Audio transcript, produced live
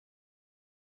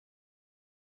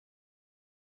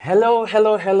Hello.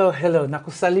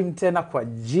 Nakusalimu tena kwa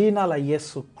jina la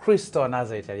Yesu Kristo wa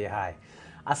Nazareth aliye hai.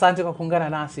 Asante kwa kuungana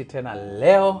nasi tena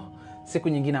leo, siku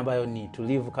nyingine ambayo ni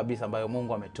tulivu kabisa ambayo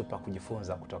Mungu ametupa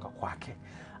kujifunza kutoka kwake.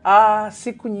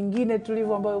 Siku nyingine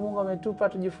tulivu ambayo Mungu ametupa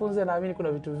tujifunze, naamini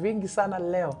kuna vitu vingi sana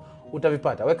leo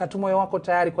utavipata. Weka tu moyo wako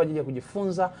tayari kwa ajili ya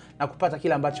kujifunza na kupata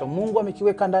kile ambacho Mungu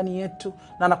amekiweka ndani yetu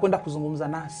na anakwenda kuzungumza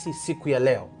nasi siku ya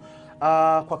leo.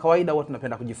 Kwa kawaida huwa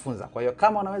tunapenda kujifunza. Kwa hiyo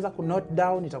kama unaweza ku note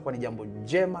down itakuwa ni jambo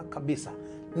jema kabisa.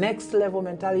 Next level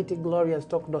mentality glorious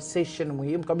talk conversation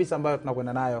muhimu kabisa ambayo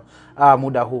tunakwenda nayo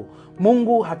muda huu.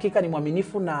 Mungu hakika ni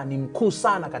mwaminifu na ni mkuu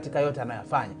sana katika yote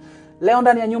anayofanya. Leo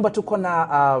ndani ya nyumba tuko na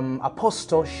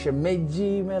Apostle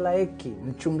Shemeji Melaeki,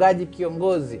 mchungaji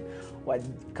kiongozi wa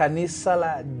kanisa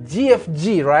la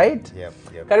GFG, right?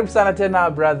 Yep. Karibu sana tena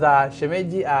brother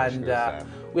Shemeji, and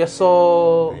we are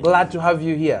so glad to have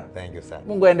you here. Thank you, sir.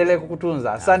 Mungu aendelee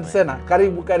kukutunza. Asante sana.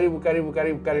 Karibu.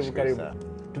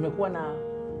 Tumekuwa na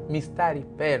mistari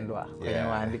pendwa kwenye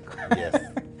maandiko. Yes.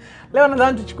 Leo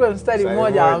nadhani tuchukue mstari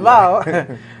mmoja ambao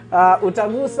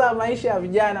utagusa maisha ya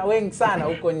vijana wengi sana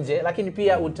huko nje, lakini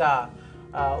pia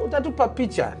utatupa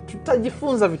picha,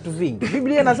 tutajifunza vitu vingi.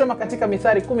 Biblia inasema katika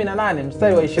Mithali 18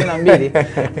 mstari wa 22,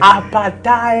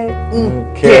 apataye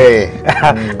mke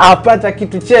apata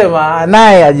kitu chema,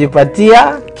 naye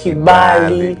ajipatia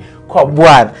kibali kwa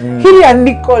Bwana. Hili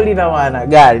andiko lina maana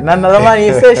gani? Na nadhani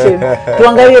hii session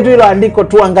tuangalie tu hilo andiko,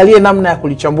 tuangalie namna ya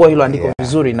kulichambua hilo andiko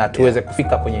vizuri na tuweze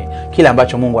kufika kwenye kile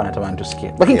ambacho Mungu anatamani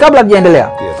tusikie. Lakini kabla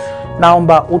tujaendelea,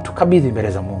 naomba utukabidhi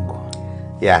mbele za Mungu.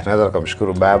 Tunaweza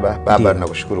kumshukuru Baba.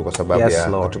 Tunakushukuru kwa sababu ya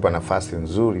kutupa nafasi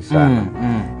nzuri sana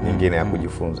nyingine ya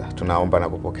kujifunza. Tunaomba na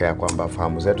kupokea kwamba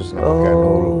fahamu zetu zinapokea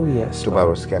nuru.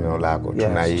 Tunaposikia neno lako,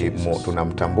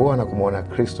 tunamtambua na kumuona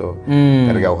Kristo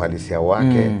katika uhalisia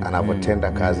wake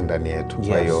anapotenda kazi ndani yetu.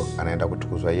 Kwa hiyo anaenda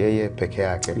kutukuzwa yeye peke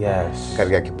yake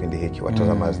katika kipindi hiki.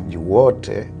 Watazamaji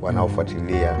wote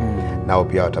wanaofuatilia nao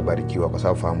pia watabarikiwa kwa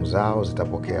sababu fahamu zao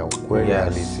zitapokea ukweli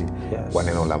halisi wa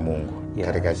neno la Mungu.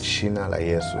 Katika jina la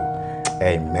Yesu.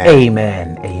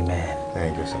 Amen.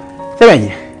 Thank you, sir.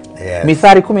 Shemeji.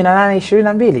 Mithali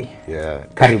 18:22.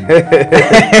 Karibu.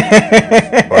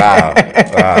 Wow.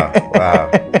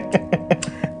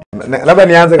 Labda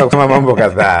nianze kwa kusema mambo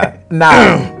kadhaa.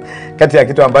 Naam. Kati ya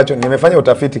kitu ambacho nimefanya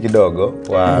utafiti kidogo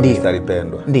wa mistari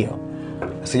pendwa. Ndio.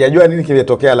 Sijajua nini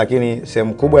kilitokea, lakini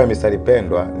sehemu kubwa ya mistari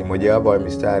pendwa ni mojawapo ya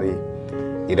mistari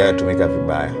inayotumika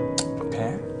vibaya.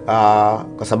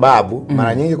 Kwa sababu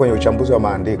mara nyingi kwenye uchambuzi wa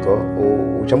maandiko,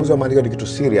 uchambuzi wa maandiko ni kitu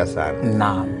serious sana.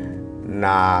 Naam.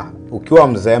 Na ukiwa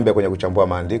mzembe kwenye kuchambua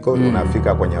maandiko,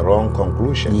 unafika kwenye wrong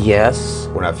conclusion. Yes.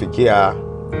 Unafikia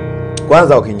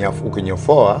kwanza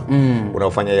ukinyofoa,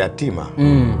 unafanya yatima.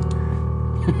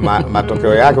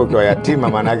 Matokeo yake ukiwa yatima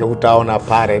maana yake hutaona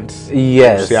parents.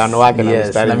 Uhusiano wake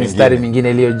na mistari mingine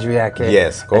iliyo juu yake.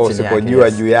 Kwa hiyo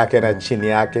usipojua juu yake na chini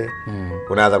yake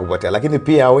unaanza kupotea. Lakini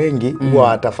pia wengi huwa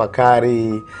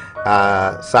watafakari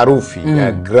sarufi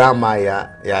ya grama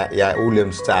ya ule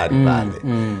mstari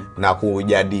pale na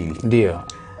kujadili. Ndio.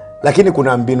 Lakini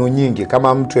kuna mbinu nyingi.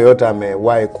 Kama mtu yeyote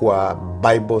amewahi kuwa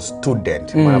Bible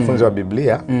student, mwanafunzi wa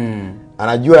Biblia,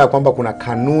 anajua ya kwamba kuna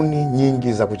kanuni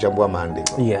nyingi za kuchambua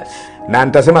maandiko. Na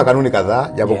nitasema kanuni kadhaa,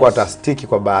 japokuwa tastiki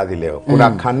kwa baadhi leo.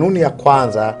 Kuna kanuni ya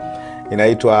kwanza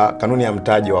inaitwa kanuni ya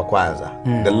mtaji wa kwanza,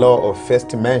 the law of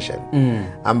first mention,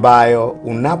 ambayo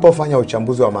unapofanya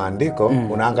uchambuzi wa maandiko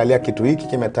unaangalia kitu hiki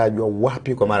kimetajwa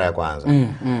wapi kwa mara ya kwanza.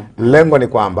 Lengo ni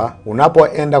kwamba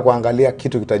unapoenda kuangalia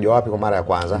kitu kitajwa wapi kwa mara ya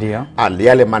kwanza,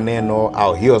 yale maneno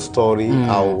au hiyo story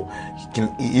au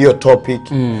hiyo topic,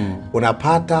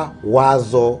 unapata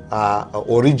wazo,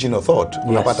 original thought,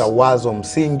 unapata wazo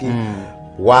msingi,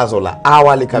 wazo la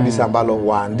awali kabisa ambalo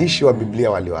waandishi wa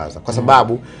Biblia waliwaza. Kwa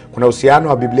sababu kuna uhusiano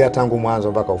wa Biblia tangu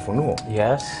mwanzo mpaka Ufunuo.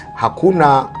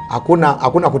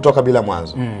 Hakuna kutoka bila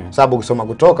mwanzo. Sababu ukisoma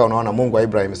Kutoka unaona Mungu wa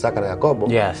Ibrahim, Isaka na Yakobo.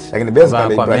 Lakini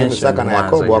basically Ibrahim, Isaka na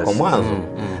Yakobo wako mwanzo.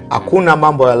 Hakuna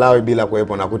mambo ya Lawi bila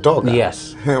kuwepo na Kutoka.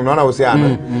 Unaona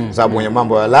uhusiano? Sababu kwenye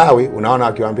mambo ya Lawi unaona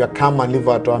akiwaambia kama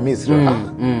nilivyowatoa Misri,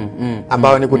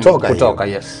 ambao ni Kutoka.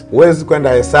 Huwezi kwenda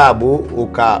Hesabu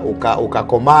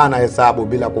ukakomaa na Hesabu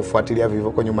bila kufuatilia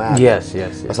vivyo nyuma yake.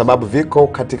 Kwa sababu viko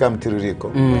katika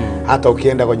mtiririko. Hata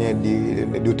ukienda kwenye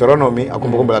Deuteronomy au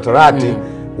Kumbukumbu la Torati,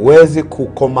 huwezi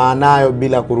kukomaa nayo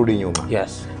bila kurudi nyuma.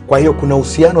 Kwa hiyo kuna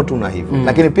uhusiano tu na hivyo.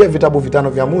 Lakini pia vitabu vitano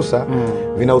vya Musa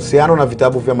vina uhusiano na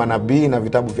vitabu vya manabii na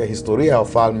vitabu vya historia ya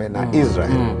wafalme na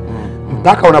Israeli.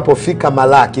 mpaka unapofika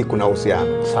Malaki kuna uhusiano.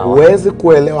 Huwezi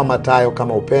kuelewa Mathayo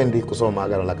kama upendi kusoma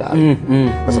Agano la Kale.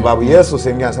 Kwa sababu Yesu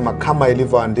singia anasema kama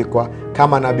ilivyoandikwa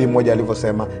kama nabii mmoja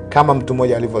alivyosema, kama mtu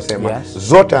mmoja alivyosema.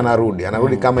 Zote anarudi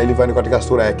kama ilivyoandikwa katika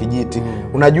sura ya kijiti.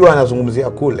 Unajua anazungumzia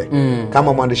kule.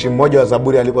 Kama mwandishi mmoja wa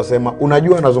Zaburi alivyosema,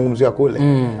 unajua anazungumzia kule.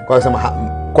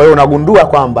 Kwa hiyo unagundua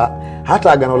kwamba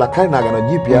hata Agano la Kale na Agano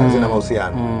Jipya zina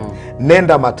mahusiano.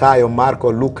 Nenda Mathayo,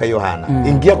 Marko, Luka, Yohana.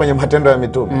 Ingia kwenye Matendo ya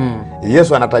Mitume.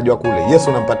 Yesu anatajwa kule. Yesu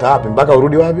unampata wapi? Mpaka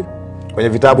urudi wapi? Kwenye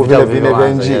vitabu vile vile vya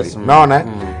Injili. Unaona?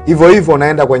 Hivyo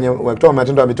unaenda kwenye kutoka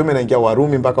Matendo ya Mitume na ingia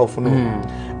Warumi mpaka Ufunuo.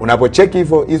 Unapocheki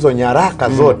hivyo hizo nyaraka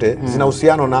zote zina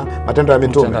uhusiano na Matendo ya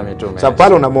Mitume. Sasa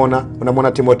pale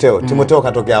unamwona Timotheo. Timotheo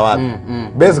katokea wapi?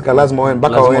 Basically lazima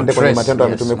uende kwenye Matendo ya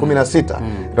Mitume 16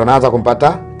 ndio unaanza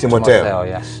kumpata Timotheo.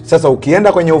 Sasa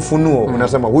ukienda kwenye Ufunuo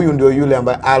unasema huyu ndio yule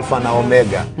ambaye Alfa na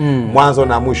Omega, mwanzo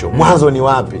na mwisho. Mwanzo ni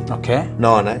wapi?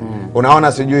 Unaona?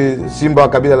 Unaona sijui simba wa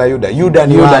kabila la Yuda. Yuda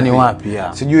ni wapi?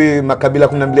 Sijui makabila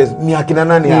 12 ni akina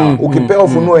nani hao? Ukipewa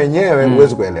Ufunuo wenyewe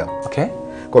huwezi kuelewa.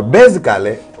 Kwa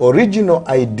basically original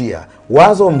idea,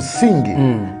 wazo msingi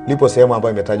lipo sehemu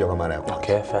ambayo imetajwa kwa mara ya kwanza.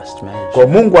 Kwa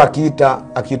Mungu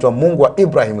akiitwa Mungu wa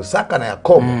Ibrahim, Isaka na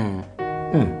Yakobo.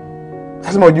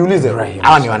 Lazima ujiulize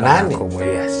hawa ni wanani?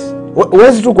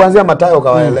 Uwezi tu kuanzia Mathayo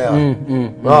kawaelewa.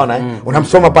 Unaona?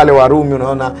 Unamsoma pale Warumi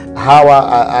unaona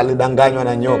Hawa alidanganywa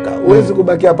na nyoka. Uwezi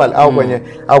kubakia pale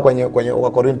au kwenye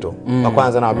Wakorinto wa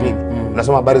kwanza na wa pili.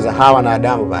 Unasoma habari za Hawa na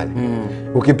Adamu pale.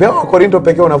 Ukipewa Wakorinto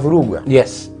pekee unavurugwa.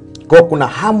 Kwa kuna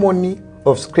harmony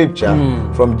of scripture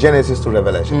from Genesis to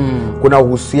Revelation. Kuna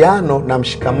uhusiano na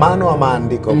mshikamano wa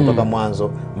maandiko kutoka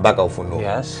mwanzo mpaka Ufunuo.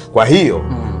 Kwa hiyo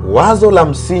wazo la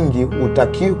msingi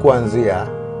utakiwa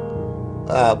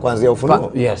kuanzia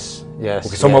Ufunuo.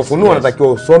 Ukisoma Ufunuo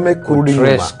unatakiwa usome kurudi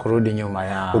nyuma.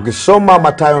 Ukisoma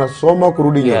Mathayo unasoma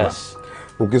kurudi nyuma.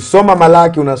 Ukisoma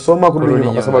Malaki unasoma kurudi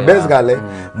nyuma, kwa sababu basically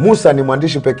Musa ni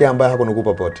mwandishi pekee ambaye hakunuku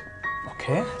popote.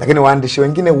 Lakini waandishi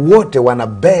wengine wote wana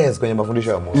base kwenye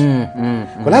mafundisho ya Musa.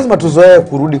 Kwa lazima tuzoee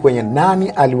kurudi kwenye nani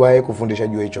aliwahi kufundisha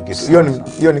juu ya hicho kitu.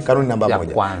 Hiyo ni kanuni namba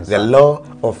 1. The law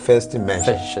of first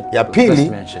mention. Ya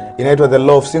pili inaitwa the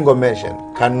law of single mention,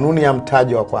 kanuni ya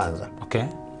mtajo wa kwanza.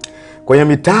 Kwenye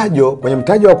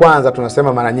mtajo wa kwanza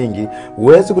tunasema mara nyingi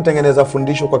huwezi kutengeneza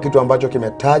fundisho kwa kitu ambacho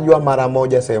kimetajwa mara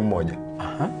moja sehemu moja.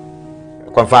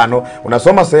 Kwa mfano,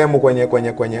 unasoma sehemu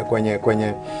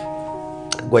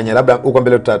kwenye labda huko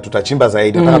mbele tutachimba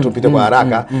zaidi, nataka tupite kwa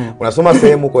haraka. Unasoma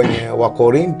sehemu kwenye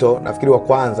Wakorinto nafikiri wa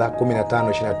kwanza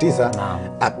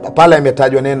 15:29 pale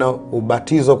imetajwa neno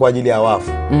ubatizo kwa ajili ya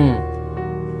wafu.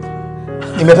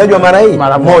 Imetajwa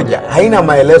mara moja, haina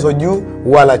maelezo juu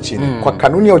wala chini. Kwa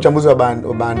kanuni ya uchambuzi wa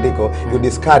maandiko, you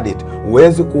discard it.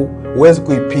 Huwezi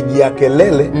kuipigia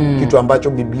kelele kitu ambacho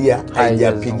Biblia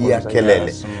haijapigia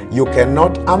kelele. You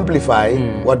cannot amplify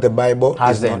what the Bible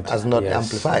has not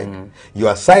amplified. You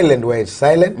are silent where it's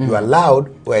silent, you are loud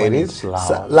where it is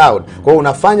loud. Kwa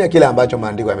unafanya kile ambacho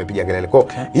maandiko yamepigia kelele. Kwa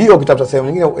hiyo ukitafuta sehemu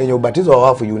nyingine yenye ubatizo wa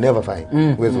wafu, you never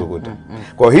find. Huwezi kukuta.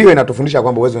 Kwa hiyo inatufundisha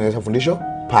kwamba huwezi kuonyesha fundisho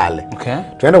pale.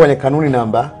 Tuende kwenye kanuni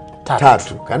namba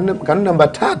 3. Kanuni namba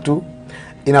 3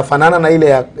 inafanana na ile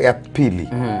ya pili.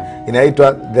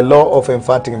 Inaitwa the law of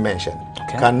emphatic mention.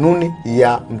 Kanuni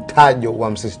ya mtajo wa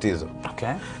msisitizo.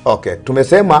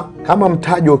 Tumesema kama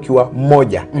mtajo ukiwa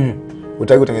mmoja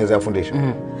utaki kutengeneza fundisho.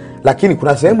 Lakini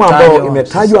kuna sehemu ambayo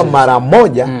imetajwa mara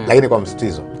moja lakini kwa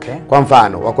msisitizo. Kwa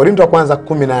mfano, Wakorinto wa kwanza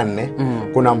 14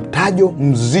 kuna mtajo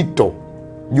mzito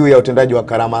juu ya utendaji wa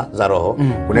karama za Roho,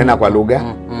 kunena kwa lugha,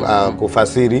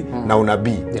 kufasiri na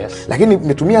unabii. Lakini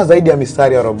umetumia zaidi ya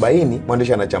mistari 40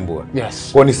 mwandishi anachambua.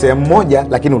 Kwa ni sehemu moja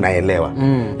lakini unaelewa.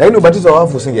 Lakini ubatizo wa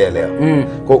wafu usingeelewa.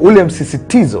 Kwa ule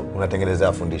msisitizo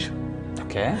unatengenezea fundisho.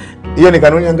 Hiyo ni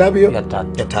kanuni ya ngapi hiyo? Ya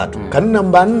 3. Kanuni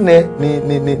namba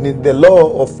 4 ni the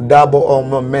law of double or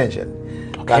more mention.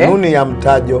 Kanuni ya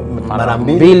mtajo mara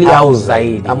mbili au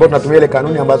zaidi, ambapo tunatumia ile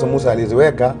kanuni ambazo Musa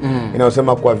aliziweka,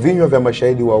 inayosema kwa vinywa vya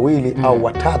mashahidi wawili au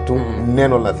watatu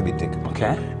neno linathibitika.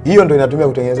 Hiyo ndio inatumia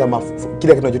kutengeneza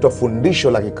kile kinachoitwa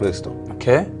fundisho la Kikristo.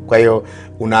 Kwa hiyo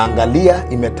unaangalia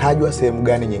imetajwa sehemu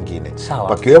gani nyingine.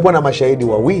 Pakiwepo na mashahidi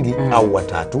wawili au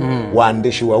watatu,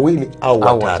 waandishi wawili au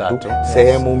watatu,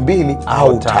 sehemu mbili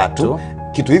au tatu,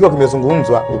 kitu hiko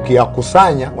kimezungumzwa,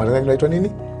 ukiyakusanya wanataka kinaitwa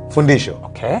nini? Fundisho.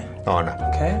 Naona.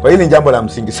 Kwa hili ni jambo la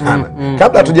msingi sana.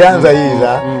 Kabla hatujaanza hii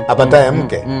za apataye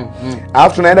mke.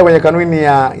 Alafu tunaenda kwenye kanuni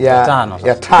ya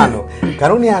 5.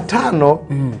 Kanuni ya 5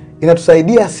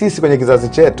 inatusaidia sisi kwenye kizazi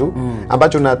chetu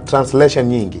ambacho na translation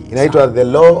nyingi. Inaitwa the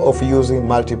law of using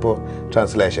multiple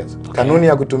translations. Kanuni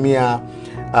ya kutumia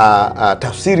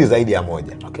tafsiri zaidi ya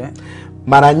moja.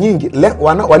 Mara nyingi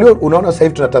unaona sasa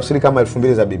hivi tuna tafsiri kama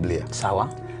 2000 za Biblia.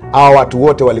 Hao watu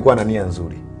wote walikuwa na nia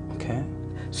nzuri.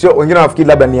 Sio wengine wanafikiri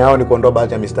labda ni hao ni kuondoa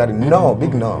baadhi ya mistari. No,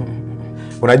 big no.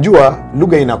 Unajua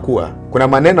lugha inakuwa. Kuna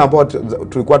maneno ambayo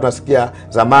tulikuwa tunasikia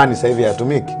zamani sasa hivi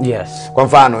hayatumiki. Yes. Kwa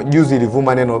mfano, juzi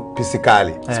ilivuma neno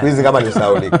pisikali. Siku hizi kama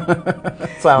lisahaulika.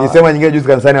 Sawa. Nisema nyingine juzi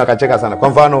kanisani wakacheka sana. Kwa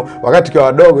mfano, wakati tukiwa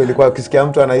wadogo ilikuwa ukisikia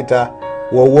mtu anaita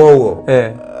wowowo.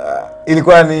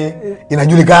 Ilikuwa ni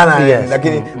inajulikana,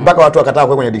 lakini mpaka watu wakataa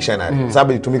kwa kwenye dictionary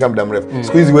sababu ilitumika muda mrefu.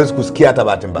 Siku hizi huwezi kusikia hata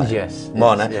bahati mbaya.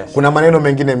 Umeona? Kuna maneno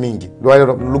mengine mingi.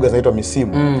 Lugha zinaitwa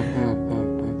misimu.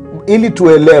 Ili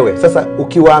tuelewe. Sasa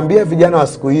ukiwaambia vijana wa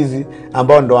siku hizi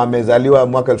ambao ndo wamezaliwa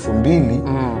mwaka 2000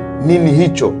 nini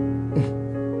hicho?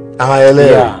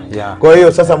 Hawaelewi. Kwa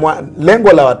hiyo sasa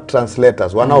lengo la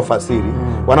translators wanaofasiri,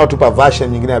 wanaotupa version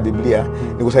nyingine ya Biblia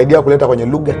ni kusaidia kuleta kwenye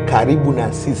lugha karibu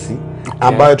na sisi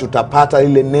ambayo tutapata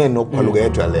ile neno kwa lugha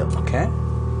yetu ya leo.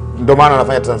 Ndio maana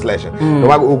wanafanya translation. Ndio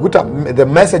maana ukuta the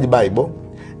Message Bible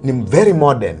ni very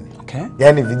modern.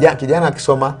 Yaani kijana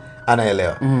akisoma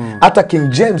anaelewa. Hata King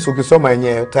James ukisoma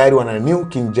yenyewe tayari wana New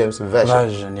King James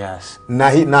version.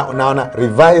 Naona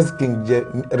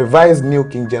revised New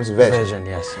King James version.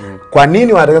 Kwa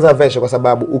nini wanataka version? Kwa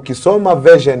sababu ukisoma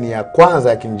version ya kwanza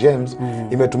ya King James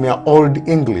imetumia Old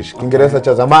English, Kiingereza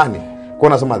cha zamani. Kwa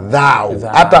unasema thou.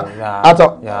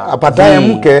 Hata apataye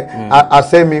mke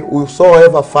asemi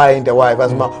whosoever find a wife,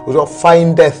 asema whoso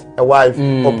findeth a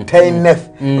wife obtaineth.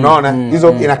 Unaona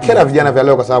hizo inakera vijana vya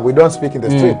leo kwa sababu we don't speak in the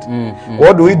street.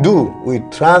 What do? We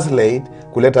translate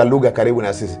kuleta lugha karibu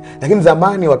na sisi. Lakini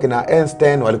zamani wakina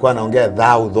Einstein walikuwa wanaongea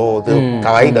thou, though,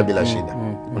 kawaida bila shida.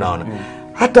 Unaona?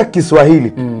 Hata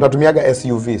Kiswahili tunatumiaga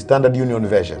SUV, Standard Union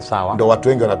Version. Ndio watu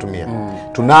wengi wanatumia.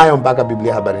 Tunayo mpaka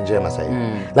Biblia Habari Njema sasa hivi.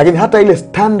 Lakini hata ile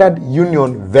Standard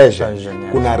Union Version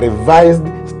kuna Revised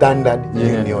Standard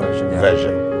Union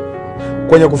Version.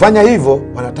 Kwenye kufanya hivyo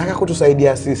wanataka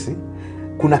kutusaidia sisi.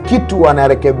 Kuna kitu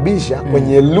wanarekebisha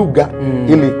kwenye lugha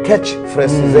ili catch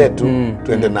phrase zetu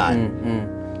tuende nayo.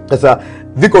 Sasa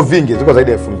viko vingi, ziko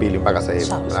zaidi ya 2000 mpaka sasa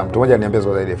hivi. Na mtu mmoja ananiambia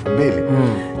ziko zaidi ya 2000.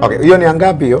 Okay, hiyo ni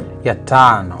ngapi hiyo? Ya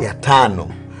 5. Ya 5.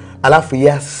 Alafu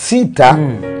ya 6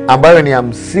 ambayo ni ya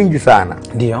msingi sana.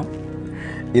 Ndio.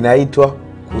 Inaitwa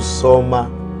kusoma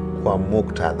kwa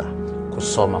muktadha.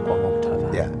 Kusoma kwa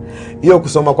muktadha. Hiyo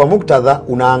kusoma kwa muktadha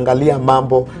unaangalia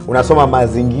mambo, unasoma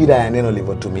mazingira ya neno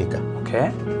lilivyotumika.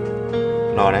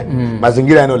 Unaona?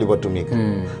 Mazingira ya neno lilivyotumika.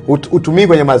 Utumii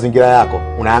kwenye mazingira yako,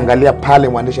 unaangalia pale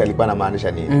mwandishi alikuwa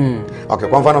anamaanisha nini.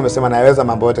 Kwa mfano umesema naweza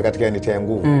mambo yote katika nitie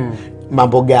nguvu.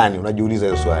 Mambo gani? Unajiuliza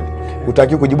hiyo swali.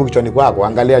 Utaki kujibu kichwani kwako,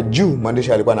 angalia juu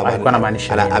mwandishi alikuwa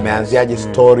anamaanisha nini. Ameanziaje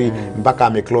story mpaka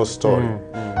ame close story.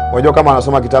 Unajua kama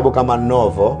unasoma kitabu kama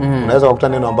novel, unaweza kukuta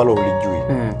neno ambalo hulijui.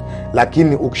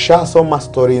 Lakini ukishasoma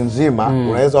story nzima,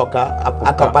 unaweza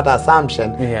hata kupata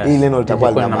assumption hii neno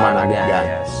litakuwa lina maana gani.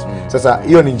 Sasa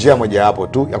hiyo ni njia moja hapo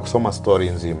tu ya kusoma story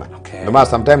nzima. Ndio maana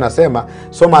sometimes nasema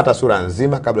soma hata sura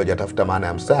nzima kabla hujatafuta maana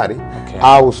ya mstari,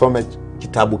 au usome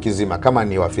kitabu kizima. Kama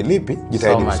ni wa Filipi,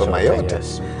 jitahidi kusoma yote.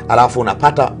 Alafu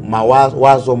unapata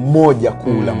wazo moja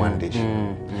kuu la mwandishi.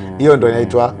 Hiyo ndio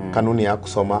inaitwa kanuni ya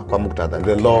kusoma kwa muktadha,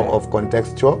 the law of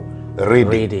contextual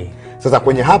reading. Sasa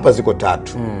kwenye hapa ziko 3.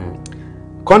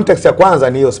 Context ya kwanza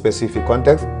ni hiyo specific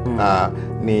context,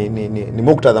 ni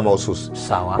muktadha mahususi.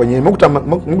 Kwenye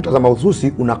muktadha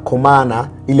mahususi unakomana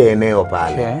ile eneo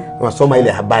pale. Unasoma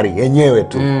ile habari yenyewe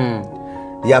tu.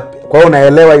 Kwa hiyo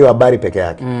unaelewa hiyo habari peke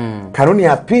yake. Kanuni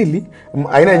ya pili,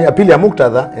 aina ya pili ya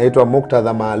muktadha inaitwa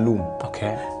muktadha maalum.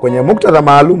 Kwenye muktadha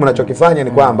maalum unachokifanya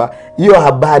ni kwamba hiyo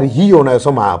habari hiyo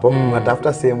unayosoma hapo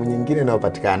unatafuta sehemu nyingine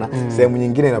inayopatikana, sehemu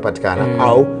nyingine inayopatikana,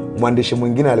 au mwandishi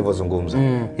mwingine alivyozungumza,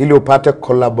 ili upate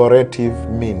collaborative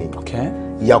meaning.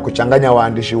 Ya kuchanganya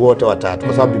waandishi wote watatu,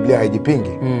 kwa sababu Biblia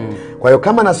haijipingi. Kwa hiyo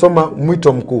kama nasoma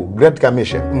mwito mkuu, Great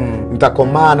Commission,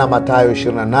 nitakomaa na Mathayo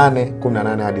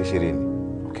 28:18 hadi 20.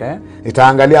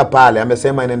 Nitaangalia pale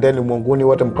amesema enendeni ulimwenguni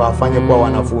wote mkawafanye kuwa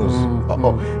wanafunzi.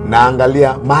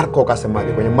 Naangalia Marko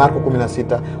kasemaje kwenye Marko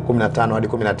 16:15 hadi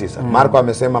 19. Marko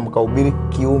amesema mkahubiri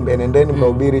kiumbe, enendeni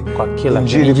mkahubiri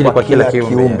injili kwa kila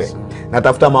kiumbe.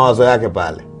 Natafuta mawazo yake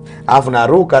pale. Alafu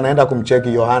naruka naenda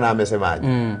kumcheki Yohana amesemaje.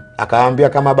 Akawaambia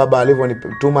kama Baba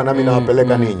alivyonituma nami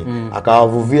nawapeleka ninyi.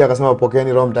 Akawavuvia akasema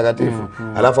pokeeni Roho Mtakatifu.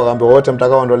 Alafu akawaambia wote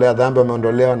mtakaoondolea dhambi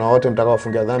wameondolewa na wote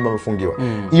mtakaofungia dhambi wamefungiwa.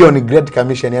 Hiyo ni Great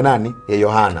Commission ya nani? Ya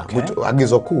Yohana.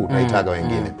 Agizo kuu naitaga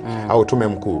wengine, au tume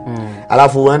mkuu.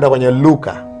 Alafu uenda kwenye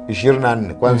Luka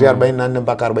 24 kuanzia 44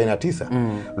 mpaka 49.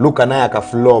 Luka naye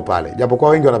akaflow pale.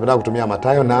 Japokuwa wengi wanapenda kutumia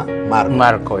Mathayo na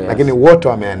Marko. Lakini wote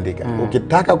wameandika.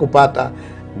 Ukitaka kupata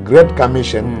Great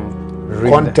Commission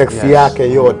context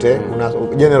yake yote,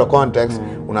 general context,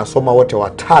 unasoma wote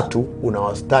watatu,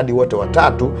 unawastudy wote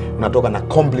watatu, unatoka na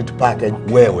complete package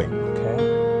wewe.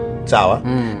 Sawa?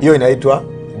 Hiyo inaitwa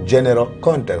general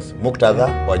context, muktadha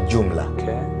wa jumla.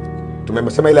 Okay.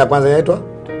 Tumesema ile ya kwanza inaitwa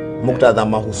muktadha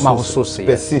mahususi,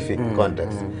 specific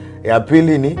context. Ya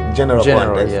pili ni general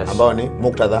context, ambao ni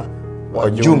muktadha wa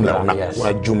jumla,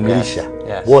 unajumlisha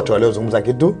wote waliozungumza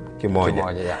kitu kimoja.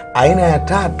 Aina ya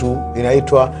tatu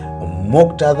inaitwa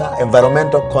muktadha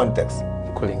environmental context,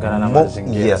 kulingana na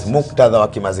mazingira. Yes, muktadha wa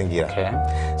kimazingira. Okay.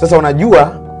 Sasa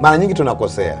unajua mara nyingi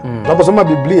tunakosea. Tunaposoma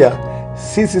Biblia,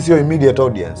 sisi sio immediate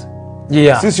audience.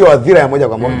 Sisi sio hadhira ya moja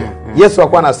kwa moja. Yesu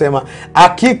alikuwa anasema,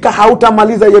 hakika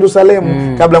hautamaliza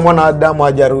Yerusalemu kabla mwana wa Adamu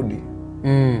hajarudi.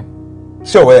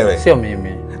 Sio wewe. Sio mimi.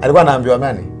 Alikuwa anaambiwa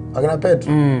nani? Wakina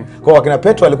Petro. Kwa wakina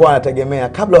Petro walikuwa wanategemea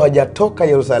kabla hawajatoka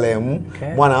Yerusalemu,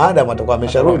 mwana wa Adamu atakuwa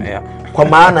amesharudi. Kwa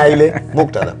maana ile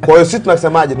muktadha. Kwa hiyo sisi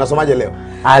tunasemaje? Tunasomaje leo?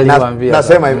 Aliwaambia.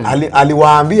 Nasema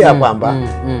aliwaambia kwamba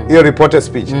hiyo reported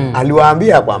speech.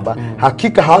 Aliwaambia kwamba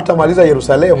hakika hawatamaliza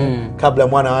Yerusalemu kabla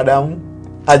mwana wa Adamu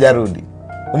hajarudi.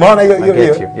 Umeona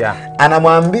hiyo?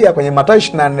 Anamwambia kwenye Mathayo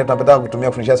 24 tunapotaka kutumia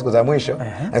kufundisha siku za mwisho.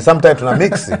 And sometimes tuna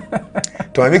mix.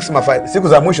 Siku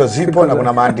za mwisho zipo na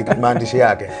kuna maandishi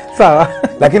yake. Sawa.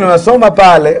 Lakini unasoma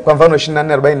pale kwa mfano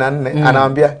 24:44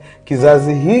 anamwambia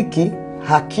kizazi hiki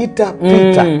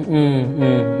hakitapita.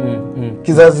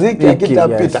 Kizazi hiki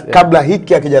hakitapita kabla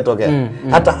hiki hakijatokea.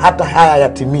 Hata haya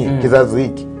yatimie kizazi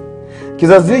hiki.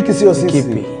 Kizazi hiki sio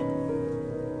sisi.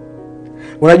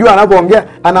 Unajua anapoongea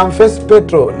anamface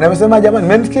Petro. Na amesema jamani,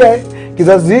 mmesikia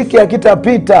kizazi hiki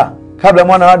hakitapita kabla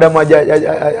mwana wa Adamu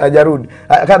hajarudi.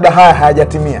 Kabla haya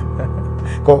hayajatimia.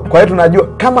 Kwa hiyo tunajua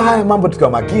kama haya mambo tukiwa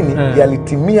makini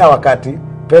yalitimia wakati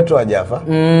Petro hajafa.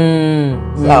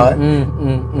 Sawa?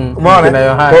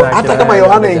 Umeona? Hata kama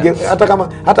Yohana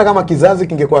hata kama kizazi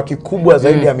kingekuwa kikubwa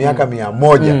zaidi ya miaka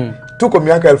 100, tuko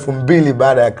miaka 2000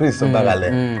 baada ya Kristo mpaka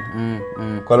leo.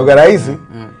 Kwa lugha rahisi,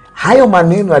 hayo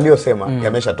maneno aliyosema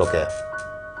yameshatokea.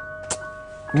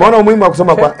 Mbona umuhimu wa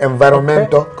kusoma kwa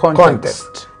environmental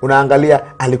context? Unaangalia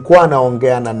alikuwa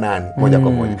anaongea na nani moja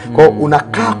kwa moja. Kwa hiyo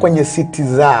unakaa kwenye siti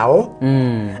zao,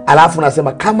 alafu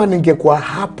unasema kama ningekuwa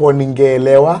hapo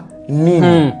ningeelewa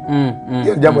nini.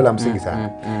 Hiyo jambo la msingi sana.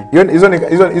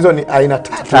 Hizo ni aina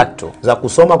tatu za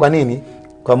kusoma kwa nini?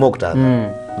 Kwa muktadha.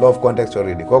 Law of contextual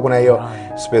reading. Kwa kuna hiyo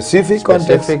specific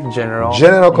context,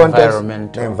 general context,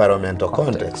 environmental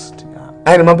context.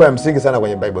 Haya ni mambo ya msingi sana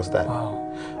kwenye Bible study.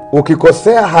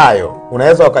 Ukikosea hayo,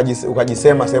 unaweza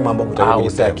ukajisema sema ambapo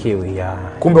hutakiwi.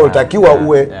 Kumbe utakiwa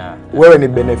wewe ni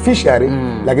beneficiary,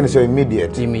 lakini sio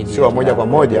immediate. Sio moja kwa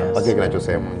moja kwa kile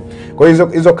kinachosema. Kwa hiyo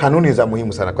hizo kanuni za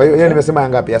muhimu sana. Kwa hiyo nimesema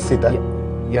ngapi? Ya 6.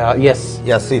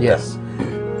 Ya 6.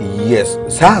 Yes.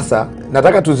 Sasa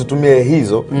nataka tuzitumie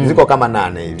hizo, ziko kama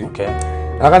 8 hivi. Okay.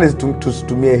 Nataka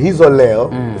tuzitumie hizo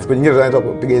leo, siku nyingine tunaweza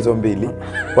kupiga hizo 2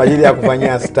 kwa ajili ya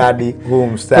kufanyia study huu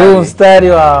mstari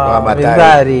wa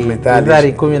Mithali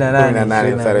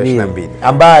 18:22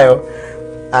 ambayo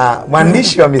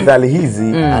mwandishi wa mithali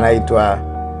hizi anaitwa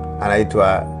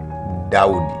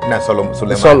Daudi na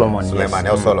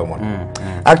Solomon.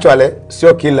 Actually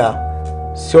sio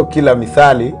kila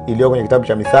mithali iliyo kwenye kitabu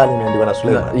cha Mithali imeandikwa na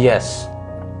Suleiman.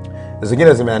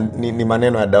 Zingine ni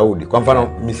maneno ya Daudi. Kwa mfano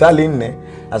Mithali 4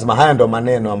 nasema haya ndo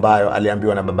maneno ambayo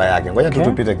aliambiwa na baba yake. Ngoja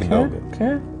tupite kidogo.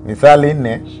 Mithali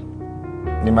 4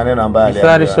 ni maneno ambayo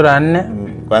aliambiwa. Mithali sura 4.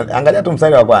 Angalia tu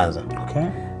mstari wa kwanza.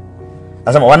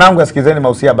 Anasema wanangu asikizeni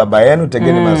mausia ya baba yenu,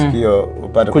 tegeni masikio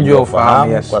upate kujua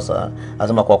ufahamu.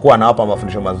 Anasema kwa kuwa anawapa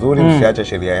mafundisho mazuri, msiache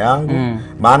sheria yangu.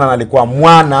 Maana nalikuwa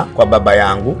mwana kwa baba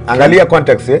yangu. Angalia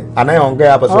context,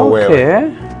 anayeongea hapa sio wewe.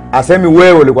 Asemi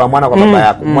wewe ulikuwa mwana kwa baba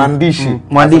yako. Mwandishi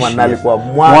nalikuwa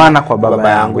mwana kwa baba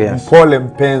yangu. Mpole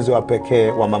mpenzi wa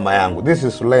pekee wa mama yangu. This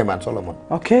is Solomon.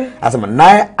 Anasema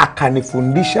naye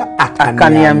akanifundisha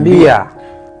akaniambia.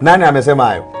 Nani amesema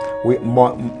hayo?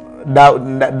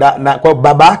 Kwa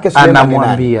baba yake Suleiman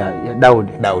anamwambia ya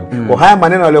Daudi. Kwa haya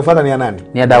maneno aliyofuata ni ya nani?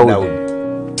 Ni ya Daudi.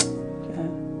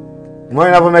 Mbona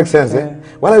inapo make sense?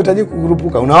 Wala hutaji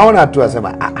kurupuka. Unaona tu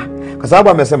asema kwa sababu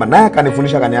amesema naye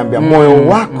akanifundisha akaniambia moyo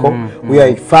wako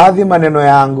uyahifadhi maneno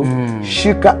yangu,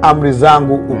 shika amri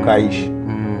zangu ukaishi.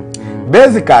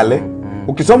 Basically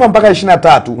ukisoma mpaka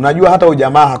 23 unajua hata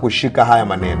ujamaa hakushika haya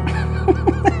maneno.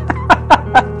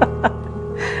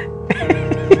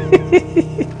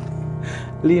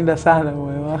 Linda sana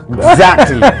moyo wako.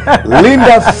 Exactly.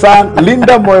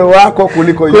 Linda moyo wako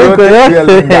kuliko yote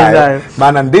lindayo.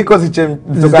 Maana ndiko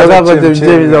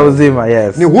chemchemi za uzima.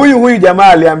 Ni huyu jamaa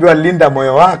aliambiwa linda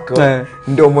moyo wako,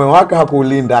 ndio moyo wako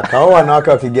hakuulinda, akaoa na wake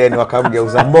wa kigeni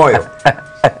wakamgeuza moyo.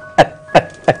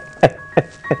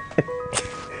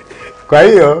 Kwa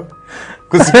hiyo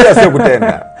kusikia sio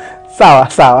kutenda.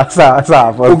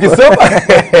 Sawa. Ukisoma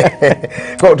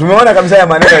kwa tumeona kabisa ya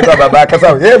maneno ya babaka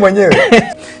sawa yeye mwenyewe.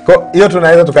 Kwa hiyo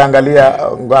tunaweza tukaangalia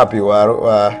ngapi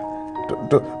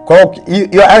kwa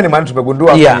hiyo hayo ni maana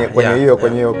tumegundua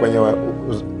kwenye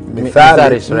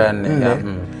Mithali 24.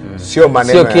 Sio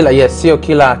maneno. Sio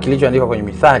kila kilichoandikwa kwenye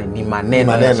Mithali ni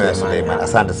maneno ya Suleiman.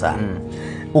 Asante sana.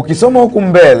 Ukisoma huku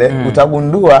mbele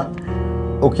utagundua,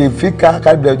 ukifika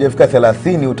kabla hujafika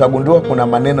 30 utagundua kuna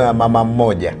maneno ya mama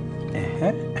mmoja.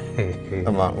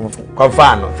 Kwa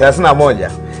mfano 31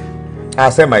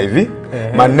 anasema hivi,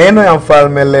 maneno ya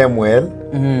mfalme Lemuel,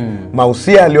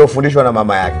 mausia aliyofundishwa na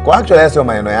mama yake. Kwa actually sio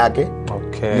maneno yake.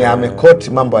 Ni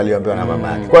amekoti mambo aliyoambiwa na mama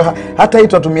yake. Kwa hata hii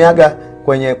tutumiaga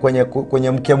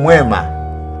kwenye mke mwema.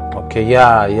 Kwenye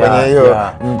hiyo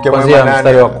mke mwema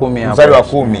mstari wa 10 mstari wa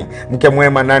 10. Mke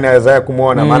mwema nani awezaye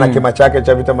kumuona, maana kima chake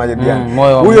cha vita majadiani.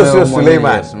 Huyo sio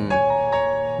Suleiman.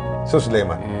 Sio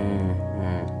Suleiman.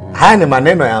 Haya ni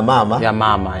maneno ya mama.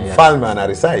 Mfalme ana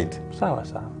recite. Sawa.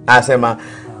 Anasema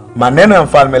maneno ya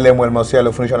mfalme Lemuel, mausia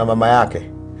aliyofundishwa na mama yake.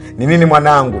 Ni nini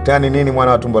mwanangu? Tena ni nini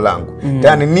mwana wa tumbo langu?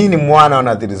 Tena ni nini mwana wa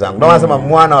nadhiri zangu? Ndio anasema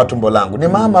mwana wa tumbo langu. Ni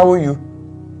mama huyu.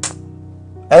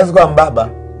 Hawezi kuwa mbaba.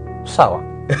 Sawa.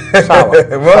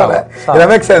 Ina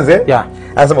make sense eh? Yeah.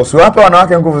 Anasema usiwape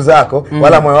wanawake nguvu zako,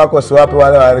 wala moyo wako usiwape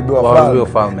wale waharibiwa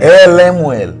falme.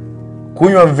 Lemuel,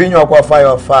 kunywa mvinyo wa kuwafai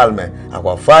wafalme,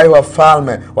 hakuwafai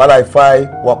wafalme wala haifai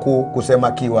wakuu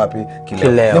kusema kiwapi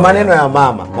kileo. Ni maneno ya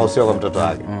mama, mausio kwa mtoto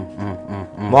wake.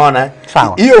 Umeona?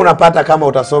 Hiyo unapata kama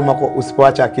utasoma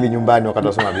usipoacha akili nyumbani wakati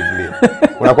unasoma Biblia.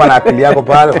 Unakuwa na akili yako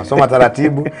pale, unasoma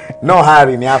taratibu. No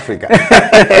hurry, ni Africa.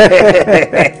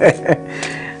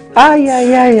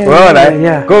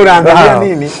 Unaona? Kwa unaangalia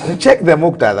nini? Check the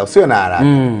muktadha, usio na haraka.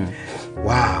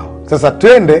 Wow. Sasa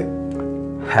twende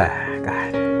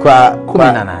kwa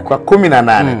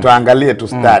 18. Tuangalie tu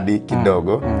study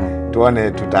kidogo.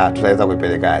 Tuone tutaweza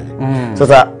kuipelekaje.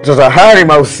 Sasa haya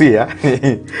mausia.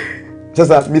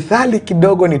 Sasa Mithali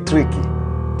kidogo ni tricky.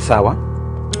 Sawa.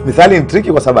 Mithali ni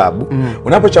tricky kwa sababu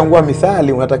unapochangua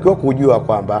Mithali unatakiwa kujua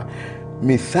kwamba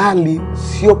Mithali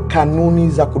sio kanuni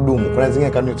za kudumu. Kuna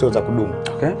zingine kanuni sio za kudumu.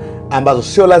 Ambazo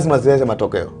sio lazima zilete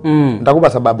matokeo. Nitakupa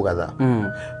sababu kadhaa.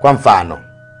 Kwa mfano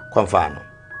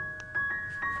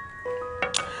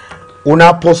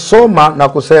unaposoma na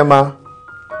kusema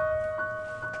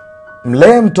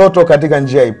mlee mtoto katika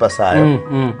njia ipasayo.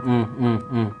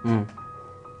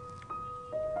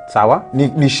 Sawa? Ni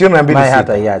 22. Naye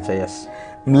hata iacha, yes.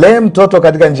 Mlee mtoto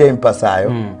katika njia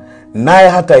impasayo, naye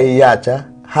hata iacha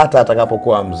hata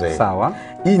atakapokuwa mzee. Sawa.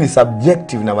 Hii ni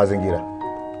subjective na mazingira.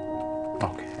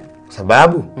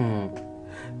 Sababu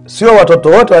sio watoto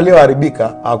wote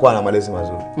walioharibika hawakuwa na malezi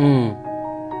mazuri.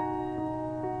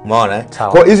 Umeona?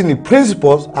 Kwa hizi ni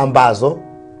principles ambazo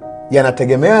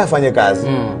yanategemea yafanye kazi,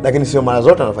 lakini sio mara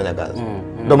zote wanafanya kazi.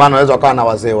 Ndio maana unaweza ukawa na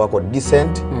wazee wako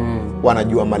decent,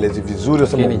 wanajua malezi vizuri,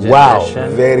 wasema wow,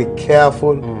 very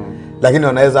careful. Lakini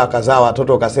wanaweza akazaa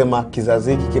watoto ukasema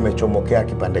kizazi hiki kimechomokea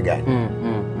kipande gani.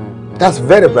 That's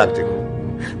very practical.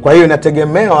 Kwa hiyo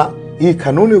inategemewa hii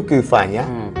kanuni ukiifanya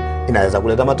inaweza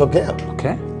kuleta matokeo.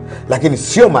 Lakini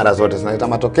sio mara zote zinaleta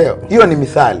matokeo. Hiyo ni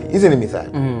mithali. Hizi ni mithali.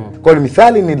 Kwa hiyo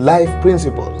mithali ni life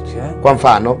principles. Kwa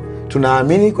mfano,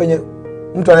 tunaamini kwenye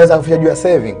mtu anaweza kufanya juu ya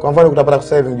saving. Kwa mfano utapata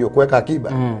saving juu kuweka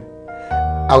akiba.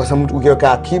 Au kama mtu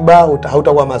ukiweka akiba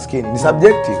hautakuwa maskini. Ni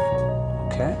subjective.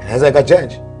 Inaweza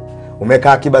ikachange.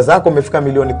 Umeweka akiba zako umefika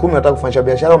milioni 10 unataka kufanya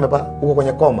biashara uko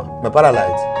kwenye koma,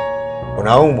 umeparalyze.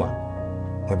 Unaumwa.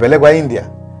 Umepelekwa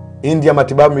India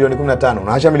matibabu milioni 15,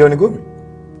 unaacha milioni 10.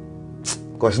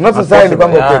 Kwa sababu sasa ni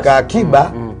kwamba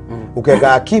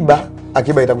ukiweka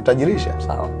akiba itakutajirisha.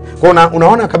 Sawa. Kwa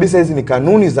unaona kabisa hizi ni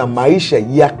kanuni za maisha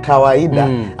ya kawaida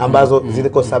ambazo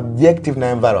ziko subjective na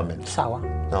environment. Sawa.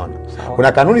 Naona.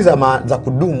 Kuna kanuni za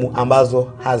kudumu ambazo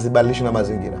hazibadilishwi na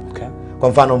mazingira. Kwa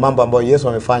mfano mambo ambayo Yesu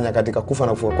amefanya katika kufa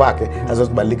na kufufuka kwake haziwezi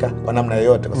kubadilika kwa namna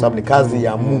yoyote kwa sababu ni kazi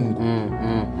ya Mungu.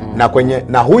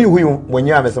 Na huyu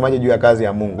mwenyewe amesemaje juu ya kazi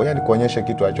ya Mungu? Ngoja nikuonyeshe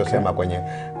kitu alichosema kwenye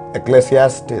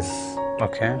Ecclesiastes.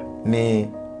 Ni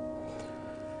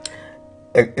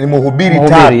Mhubiri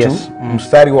 3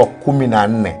 mstari wa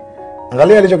 14.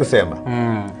 Angalia alichokisema.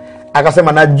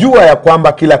 Akasema najua ya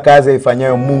kwamba kila kazi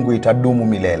aifanyayo Mungu itadumu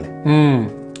milele.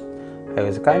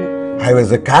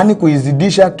 Haiwezekani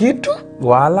kuizidisha kitu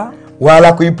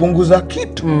wala kuipunguza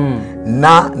kitu.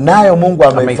 Nayo Mungu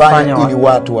ameifanya ili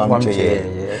watu wamche yeye.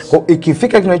 Kwa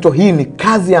ikifika kinacho hii ni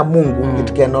kazi ya Mungu,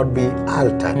 it cannot be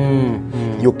altered.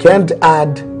 You can't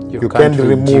add, you can't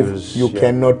remove, you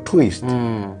cannot twist.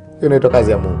 Hiyo inaitwa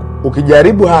kazi ya Mungu.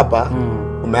 Ukijaribu hapa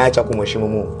umeacha kumheshimu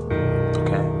Mungu.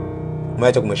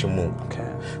 Umeacha kumheshimu Mungu.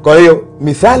 Kwa hiyo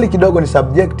mithali kidogo ni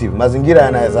subjective, mazingira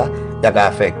yanaweza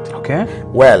yaka-affect. Okay.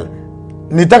 Well,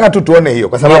 nitaka tu tuone hiyo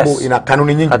kwa sababu ina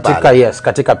kanuni nyingi pale.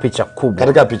 Katika picha kubwa.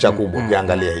 Katika picha kubwa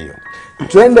ukiangalia hiyo.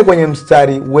 Twende kwenye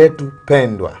mstari wetu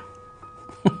pendwa.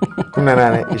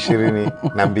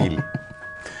 18:22.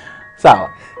 Sawa.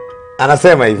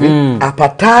 Anasema hivi,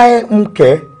 apataye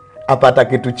mke apata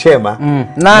kitu chema,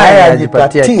 naye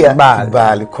ajipatia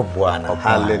kibali kwa Bwana.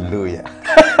 Hallelujah.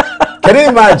 Can you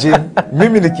imagine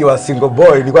mimi nikiwa single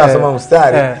boy nilikuwa nasoma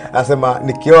mstari nasema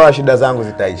nikioa shida zangu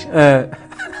zitaisha.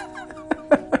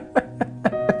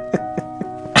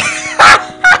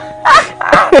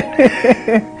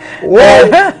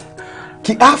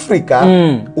 Kiafrika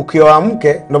ukioa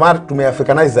mke, ndio maana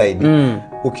tumeafrikanize zaidi.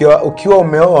 Ukiwa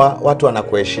umeoa watu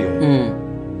wanakuheshimu.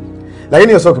 Lakini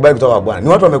hiyo sio kibali kutoka kwa Bwana. Ni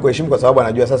watu wamekuheshimu kwa sababu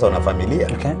anajua sasa una familia.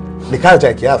 Okay. Ni culture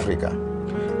ya Kiafrika.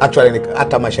 Actually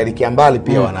hata mashariki ya mbali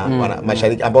pia wana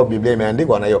mashariki ambao Biblia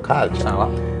imeandikwa na hiyo culture. Sawa.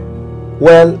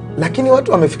 Well, lakini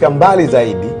watu wamefika mbali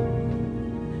zaidi.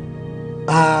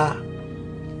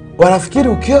 Wanafikiri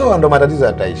ukioa ndo matatizo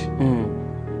yataishi.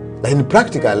 Lakini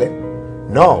practically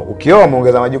no, ukioa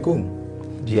umeongeza majukumu.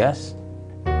 Yes.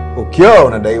 Ukioa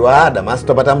unadaiwa ada, maana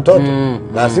utapata mtoto.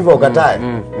 Na sivyo ukatae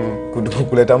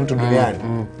kuleta mtu duniani.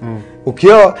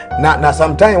 Ukioa na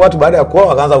sometime watu baada ya kuoa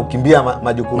wakaanza kukimbia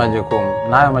majukumu.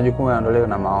 Nayo majukumu yanaondolewa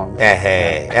na maombi.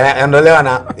 Yanaondolewa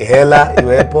na hela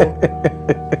iwepo,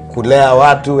 kulea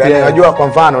watu. Yaani unajua kwa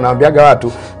mfano naambiaga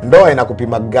watu ndoa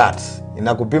inakupima guts.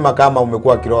 Inakupima kama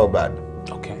umekuwa kiroho bado.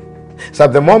 Okay. So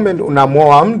the moment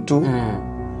unamuoa mtu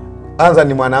anza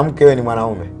ni mwanamke wewe ni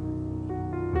mwanaume.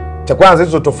 Cha kwanza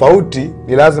hizo tofauti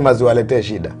ni lazima ziwaletee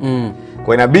shida.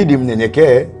 Kwa inabidi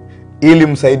mnyenyekee ili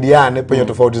msaidiane kwenye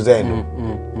tofauti zenu.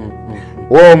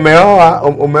 Wewe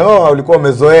umeoa ulikuwa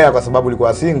umezoea kwa sababu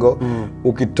ulikuwa single.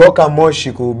 Ukitoka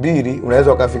Moshi kuhubiri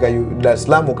unaweza ukafika Dar es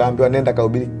Salaam ukaambiwa nenda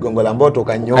kahubiri Gongo la Mboto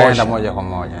ukanyosha. Nenda moja kwa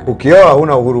moja. Ukioa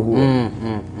huna uhuru huo.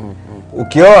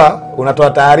 Ukioa unatoa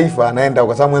taarifa naenda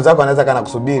kwa sababu mwenzako anaweza kana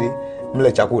kusubiri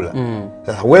mle chakula.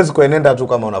 Sasa huwezi kuenenda tu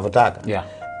kama unavyotaka. Yeah.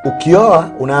 Ukioa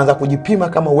unaanza kujipima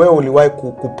kama wewe uliwahi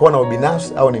kupona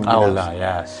ubinafsi au ni mbinafsi.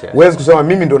 Yes. Huwezi kusema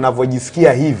mimi ndo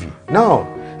ninavyojisikia hivi. No.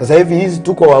 Sasa hivi hizi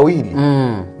tuko wawili.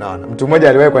 Naona mtu mmoja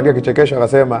aliwahi kuandika kichekesho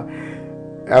akasema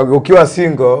ukiwa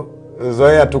single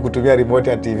zoea tu kutumia remote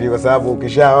ya TV kwa sababu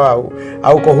ukishaoa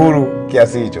hauko huru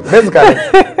kiasi hicho.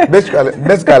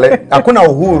 Basically hakuna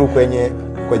uhuru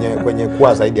kwenye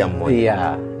kuwa zaidi ya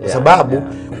mmoja. Kwa sababu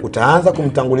utaanza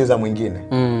kumtanguliza mwingine.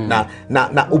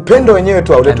 Na upendo wenyewe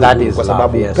tu hauleti uhuru kwa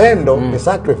sababu upendo ni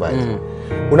sacrifice.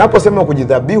 Unaposema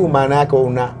kujidhabihu maana yake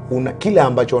una kile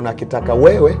ambacho unakitaka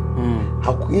wewe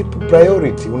hakuipi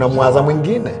priority, unamwaza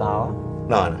mwingine. Sawa.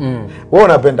 Naona. Wewe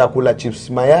unapenda kula chips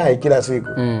mayai kila siku.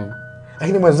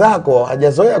 Lakini mwenzako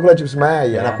hajazoea kula chips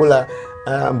mayai, anakula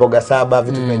mboga 7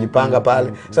 vitu vimejipanga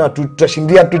pale. Sasa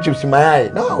tutashindia tu chips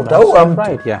mayai. No, utaua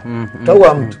mtu.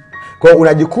 Utaua mtu. Kwa hiyo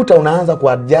unajikuta unaanza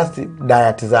kuadjust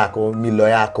diet zako, milo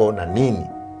yako na nini.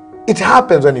 It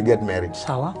happens when you get married.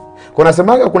 Sawa. Kuna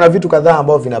semaga kuna vitu kadhaa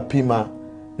ambavyo vinapima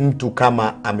mtu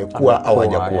kama amekuwa au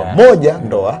hajakuwa. Moja,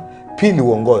 ndoa. Pili,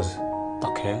 uongozi.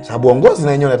 Okay. Sababu uongozi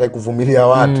na yenyewe unataka kuvumilia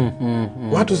watu.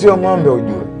 Watu sio ng'ombe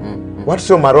ujue. Watu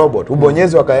sio marobot.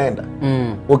 Ubonyezi wakaenda.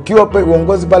 Ukiwa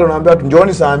uongozi pale unaambia watu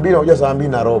njooni saa 2 unajua saa 2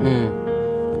 na robo.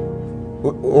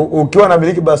 Ukiwa na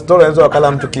miliki bastola unaweza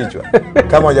wakala mtu kichwa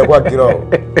kama hujakuwa kiroho.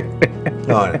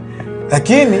 Naona.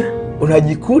 Lakini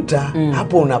unajikuta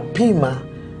hapo unapima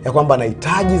ya kwamba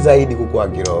anahitaji zaidi kukua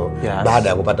kiroho baada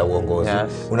ya kupata uongozi.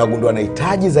 Unagundua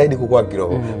anahitaji zaidi kukua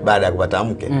kiroho baada ya kupata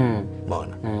mke.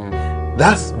 Umeona?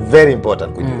 That's very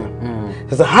important kujua.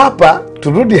 Sasa hapa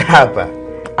turudi hapa.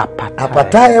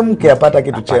 Apataye mke apata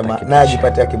kitu chema na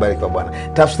ajipatia kibali kwa Bwana.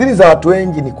 Tafsiri za watu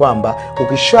wengi ni kwamba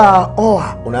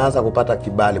ukishaoa unaanza kupata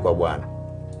kibali kwa Bwana.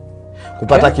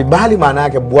 Kupata kibali maana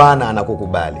yake Bwana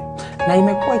anakukubali. Na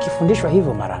imekuwa ikifundishwa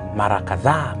hivyo mara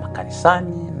kadhaa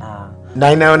makanisani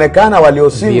na inaonekana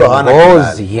waliosingo hawana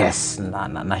kibali. Yes,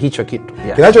 na hicho kitu.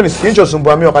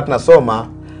 Kinachosumbua mimi wakati nasoma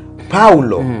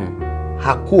Paulo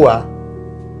hakuwa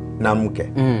na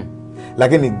mke.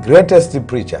 Lakini greatest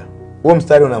preacher. Huo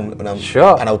mstari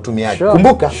anautumiaje?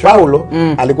 Kumbuka Paulo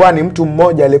alikuwa ni mtu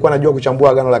mmoja aliyekuwa anajua kuchambua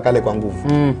agano la kale kwa nguvu.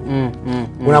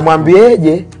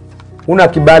 Unamwambieje una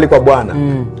kibali kwa Bwana?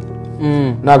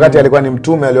 Na wakati alikuwa ni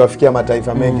mtume aliyowafikia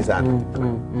mataifa mengi sana.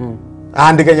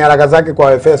 Aandike nyaraka zake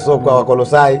kwa Efeso, kwa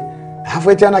Wakolosai,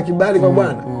 hafu eti ana kibali kwa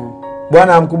Bwana.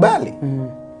 Bwana amkubali.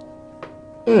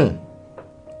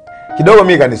 Kidogo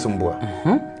mimi kanisumbua.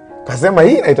 Kasema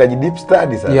hii inahitaji deep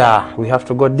study sasa. Yeah, we have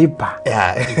to go deeper.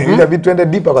 Inabidi tuende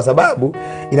deeper kwa sababu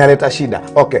inaleta shida.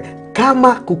 Okay,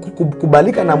 kama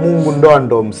kukubalika na Mungu ndoa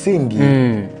ndo msingi,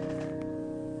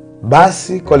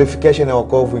 basi qualification ya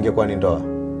wokovu ingekuwa ni ndoa.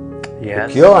 Yes.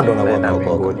 Ukioa ndo unakuwa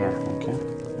umeokoka. Okay.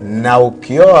 Na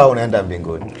ukioa unaenda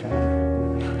mbinguni.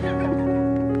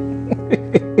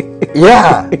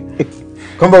 Yeah.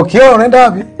 Kwamba ukioa unaenda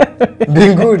wapi?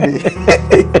 Mbinguni.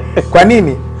 Kwa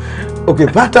nini?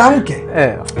 Ukipata mke,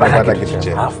 unapata kitu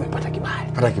chema. Alafu unapata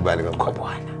kibali. Pata kibali kwa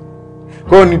Bwana.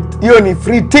 Kwa hiyo ni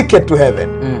free ticket to heaven.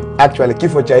 Actually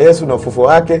kifo cha Yesu na ufufuo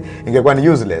wake ingekuwa ni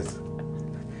useless.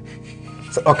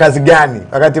 So, kazi gani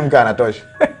wakati mke anatosha?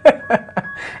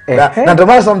 Na ndio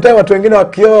maana sometimes watu wengine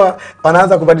wakioa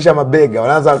wanaanza kubadilisha mabega,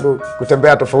 wanaanza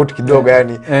kutembea tofauti kidogo,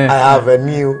 yani I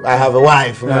have a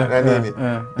wife na nini.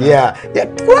 Yeah,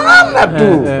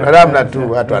 namna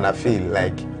tu watu wana feel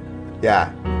like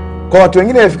Kwa watu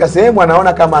wengine ilifika sehemu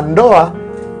wanaona kama ndoa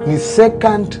ni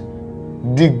second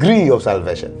degree of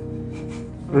salvation.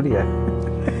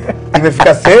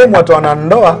 Imefika sehemu watu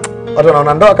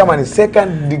wanaona ndoa kama ni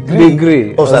second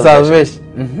degree of salvation.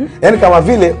 Yaani kama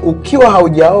vile ukiwa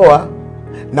haujaoa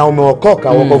na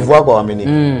umeokoka, wokovu wako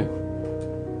hauaminiki.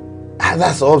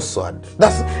 That's absurd.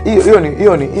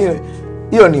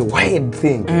 Hiyo ni wide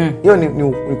thing. Hiyo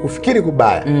ni kufikiri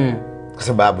kubaya. Kwa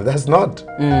sababu that's not.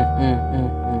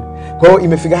 Kwa hiyo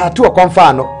imefika hatua, kwa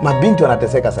mfano mabinti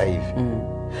wanateseka sasa hivi.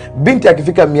 Binti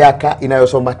akifika miaka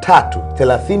inayosoma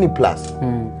 30 plus,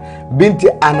 binti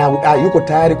yuko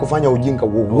tayari kufanya ujinga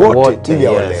wowote ili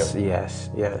aolewe.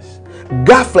 Yes.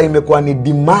 Ghafla imekuwa ni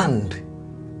demand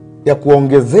ya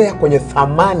kuongezea kwenye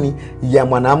thamani ya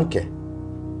mwanamke.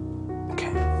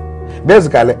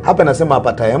 Basically hapa nasema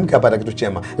apataye mke apata kitu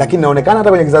chema, lakini inaonekana hata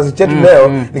kwenye kizazi chetu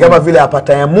leo ni kama vile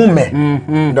apataye mume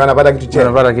ndio anapata kitu chema.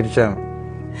 Anapata kitu chema.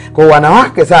 Kwa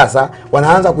wanawake sasa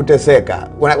wanaanza kuteseka.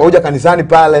 Wanakuja kanisani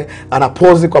pale, ana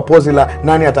pozi kwa pozi la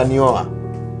nani atanioa.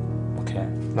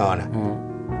 Naona.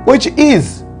 Which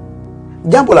is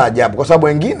jambo la ajabu, kwa sababu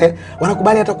wengine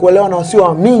wanakubali hata kuolewa na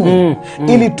wasioamini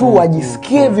ili tu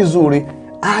wajisikie vizuri,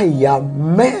 I am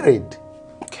married.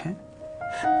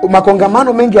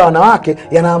 Makongamano mengi ya wanawake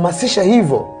yanahamasisha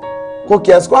hivyo, kwa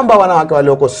kiasi kwamba wanawake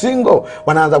walioko single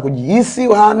wanaanza kujihisi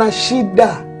hawana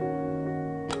shida.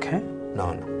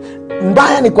 Naona.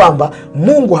 Mbaya ni kwamba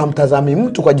Mungu hamtazami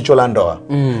mtu kwa jicho la ndoa.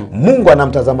 Mungu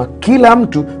anamtazama kila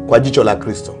mtu kwa jicho la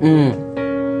Kristo.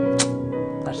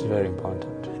 That's very important.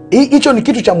 Hicho ni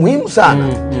kitu cha muhimu sana.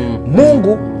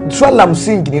 Mungu, swali la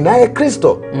msingi ni naye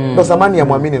Kristo. Ndio thamani ya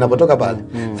muamini inapotoka pale.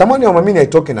 Thamani ya muamini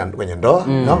haitoki kwenye ndoa,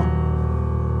 no.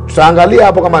 Tutaangalia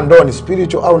hapo kama ndoa ni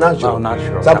spiritual au natural.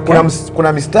 Sababu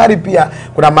kuna mistari pia,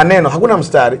 kuna maneno, hakuna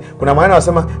mstari, kuna maneno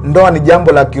yanasema ndoa ni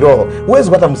jambo la kiroho. Huwezi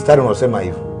kupata mstari unaosema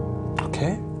hivyo.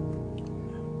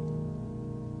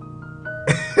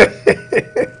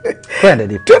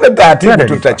 Twende taratibu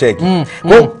tutacheki.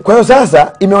 Kwa hiyo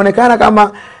sasa imeonekana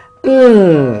kama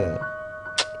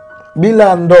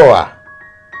bila ndoa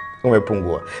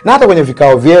umepungua. Na hata kwenye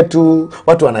vikao vyetu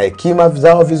watu wana hekima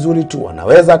zao vizuri tu,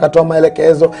 wanaweza akatoa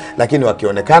maelekezo, lakini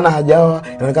wakionekana hajaoa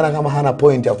inaonekana kama hana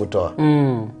point ya kutoa.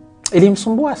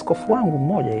 Ilimsumbua askofu wangu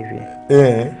mmoja hivi.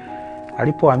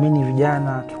 Alipoamini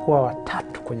vijana tulikuwa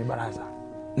 3 kwenye baraza.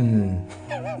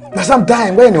 Na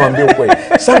sometimes wewe niwaambie ukweli,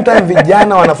 sometimes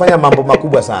vijana wanafanya mambo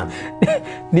makubwa sana.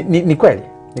 Ni kweli.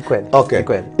 Okay. Ni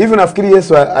kweli. Hivi nafikiri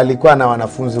Yesu alikuwa na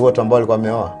wanafunzi wote ambao walikuwa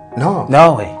wameoa?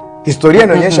 No way. Historia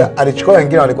inaonyesha alichukua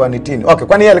wengine walikuwa ni teen. Okay,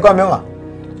 kwani yeye alikuwa ameoa?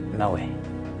 No way.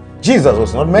 Jesus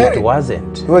was not married. It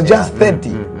wasn't. He was just 30.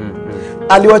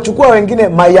 Aliwachukua wengine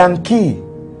mayanki,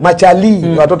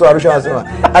 machali, watoto wa Arusha wanasema.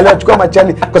 Aliwachukua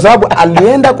machali kwa sababu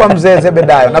alienda kwa mzee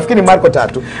Zebedayo. Nafikiri Marko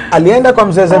 3. Alienda kwa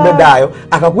mzee Zebedayo,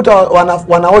 akakuta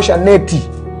wanaosha neti.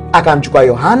 Akamchukua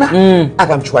Yohana,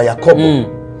 akamchukua Yakobo.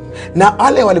 Na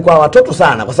wale walikuwa watoto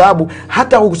sana, kwa sababu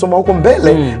hata ukisoma huko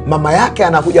mbele mama yake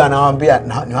anakuja anawaambia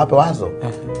niwape wazo.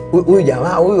 Huyu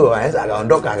jamaa huyu anaweza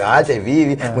akaondoka akaacha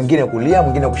hivi mwingine kulia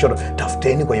mwingine kushoto,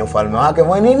 tafuteni kwenye ufalme wake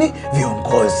nini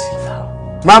viongozi.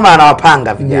 Mama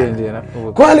anawapanga vijana.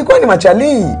 Kwa alikuwa ni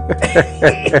machalii.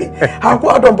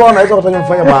 Hakuwa watu ambao wanaweza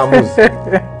kufanya maamuzi.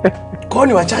 Kwa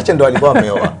ni wachache ndio walikuwa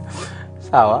wameoa.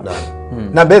 Sawa.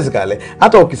 Na basically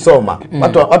hata ukisoma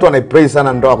watu wanaipraise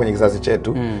sana ndoa kwenye kizazi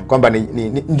chetu kwamba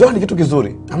ndoa ni kitu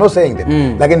kizuri. I'm not saying that.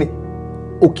 Lakini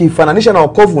ukifananisha na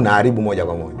wokovu unaharibu moja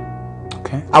kwa moja.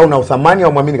 Au na uthamani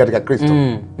wa muamini katika Kristo.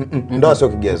 Ndoa sio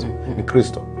kigezo, ni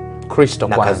Kristo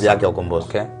na kazi yake ya ukombozi.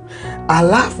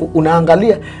 Alafu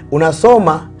unaangalia,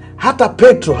 unasoma hata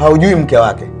Petro haujui mke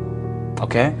wake.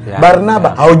 Barnaba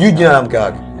haujui jina la mke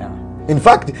wake. In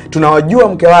fact tunawajua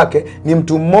mke wake ni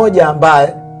mtu mmoja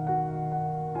ambaye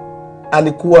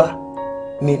alikuwa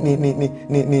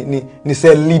ni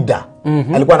cell leader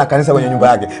alikuwa na kanisa kwenye nyumba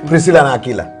yake, Priscilla na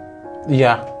Aquila.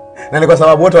 Yeah. Na ni kwa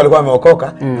sababu wote walikuwa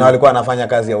wameokoka na walikuwa wanafanya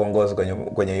kazi ya uongozi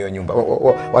kwenye hiyo nyumba.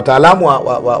 Wataalamu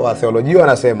wa theolojia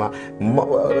wanasema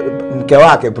mke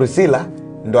wake Priscilla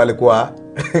ndo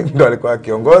alikuwa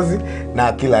kiongozi na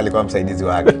Aquila alikuwa msaidizi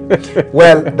wake.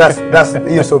 Well, that's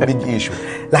hiyo so big issue.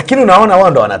 Lakini unaona wao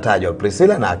ndo wanatajwa,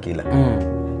 Priscilla na Aquila.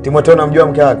 Timotheo unamjua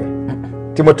mke wake?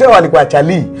 Timotheo alikuwa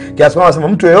chalii, kiasi kwamba anasema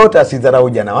mtu yeyote asidharau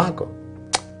ujana wako.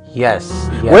 Yes.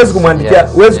 Huwezi kumwandikia,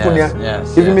 huwezi kunia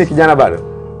hivi mimi kijana bado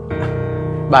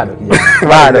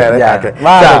kijana.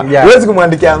 Huwezi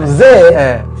kumwandikia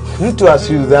mzee mtu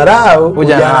asidharau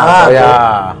ujana wako.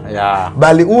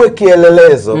 Bali uwe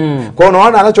kielelezo. Kwa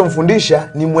unaona anachomfundisha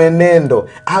ni mwenendo,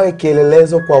 awe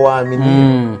kielelezo kwa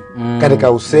waamini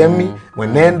katika usemi,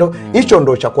 mwenendo. Hicho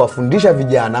ndo cha kuwafundisha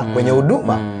vijana kwenye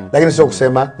huduma. Lakini sio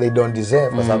kusema they don't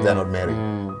deserve kwa sababu they are not married.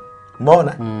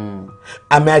 Umeona?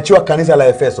 Ameachiwa kanisa la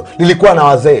Efeso, lilikuwa na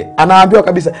wazee. Anaambiwa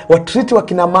kabisa, watriti wa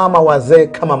kina mama wazee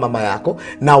kama mama yako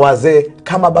na wazee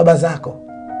kama baba zako.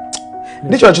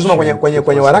 Ndicho anachosema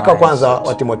kwenye waraka wa kwanza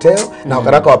wa Timotheo na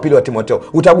waraka wa pili wa Timotheo.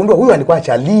 Utagundua huyu alikuwa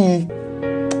chalii.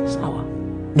 Sawa.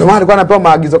 Ndio maana alikuwa anapewa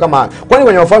maagizo kama haya. Kwani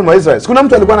kwenye wafalme wa Israeli kuna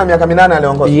mtu alikuwa na miaka 8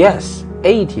 aliongoza? Yes.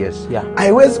 8 years. Yeah.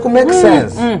 Haiwezi ku make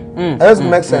sense. Haiwezi ku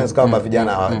make sense kama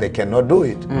vijana they cannot do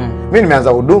it. Mimi nimeanza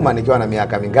huduma nikiwa na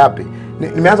miaka mingapi?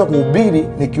 Nimeanza kuhubiri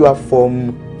nikiwa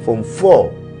form 4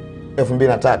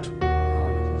 2003.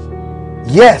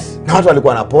 Yes, na watu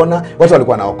walikuwa wanapona, watu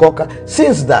walikuwa wanaokoka.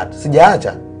 Since that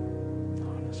sijaacha.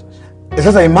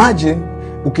 Sasa imagine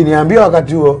ukiniambia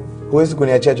wakati huo huwezi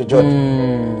kuniachia chochote.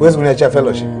 Huwezi kuniachia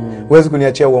fellowship. Huwezi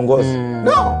kuniachia uongozi.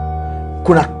 No.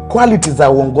 Kuna quality za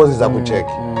uongozi za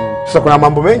kucheki. Sasa kuna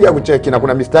mambo mengi ya kucheki na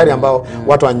kuna mistari ambao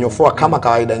watu wanyofoa kama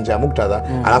kawaida nje ya muktadha,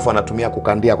 alafu anatumia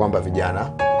kukandia kwamba vijana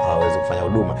hawawezi kufanya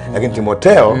huduma. Lakini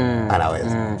Timotheo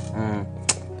anaweza.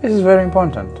 This is very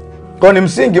important. Kwa ni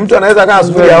msingi mtu anaweza kaa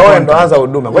asubuhi aoe ndo aanza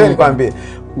huduma. Ngoja nikwambie,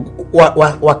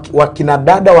 wakina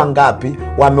dada wangapi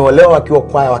wameolewa wakiwa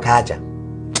kwaya wakaacha?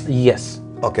 Yes.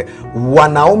 Okay.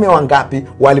 Wanaume wangapi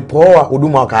walipooa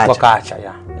huduma wakaacha? Wakaacha,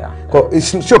 yeah. Kwa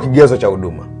sio kigezo cha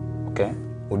huduma. Okay.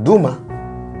 Huduma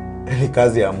ni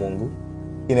kazi ya Mungu,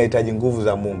 inahitaji nguvu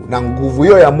za Mungu, na nguvu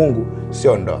hiyo ya Mungu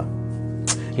sio ndoa.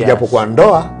 Japo kwa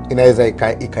ndoa inaweza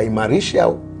ikaimarisha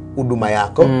huduma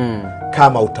yako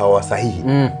kama utaoa sahihi.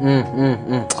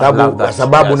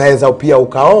 Sababu unaweza pia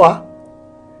ukaoa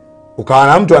ukawa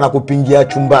na mtu anakupingia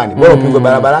chumbani, bora upingwe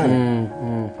barabarani.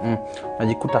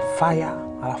 Unajikuta fire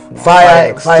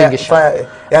extinguisher.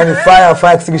 Yani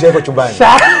fire extinguisher iko chumbani.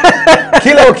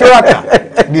 Kila ukiwaka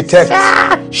detect.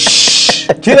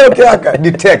 Kila ukiwaka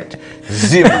detect.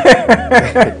 Zima.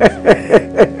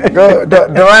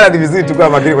 Ndio maana ni vizuri tukua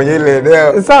makini kwenye ile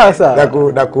eneo. Sawa.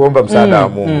 Na kuomba msaada wa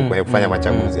Mungu kwenye kufanya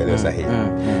machaguzi yaliyo sahihi.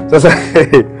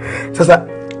 Sasa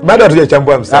bado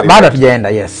hatujachambua mstari. Bado hatujaenda,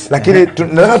 yes. Lakini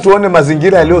tunataka tuone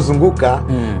mazingira yaliyozunguka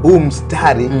huu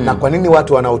mstari na kwa nini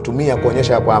watu wanautumia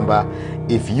kuonyesha kwamba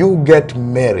if you get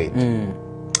married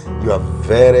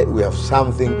we have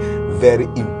something very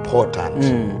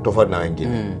important tofauti na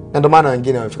wengine. Na ndio maana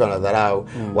wengine wamefika na dharau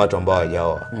watu ambao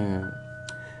hawajaoa.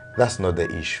 That's not the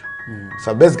issue.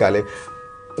 So basically,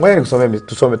 wewe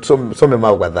tusome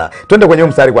mambo kadhaa. Twende kwenye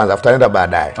mstari kwanza, tutaenda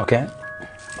baadaye.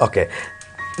 Okay.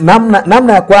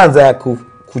 Namna ya kwanza ya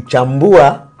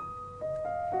kuchambua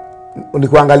ni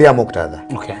kuangalia muktadha.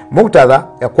 Muktadha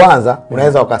ya kwanza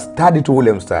unaweza ukastudy tu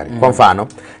ule mstari. Kwa mfano,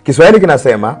 Kiswahili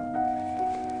kinasema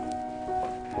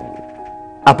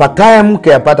apataye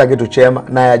mke apata kitu chema,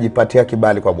 naye ajipatia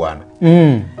kibali kwa Bwana.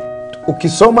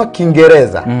 Ukisoma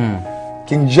Kiingereza,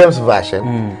 King James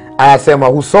Version, anasema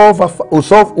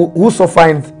whoso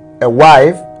finds a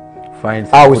wife,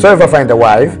 whosoever finds a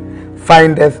wife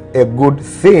findeth a good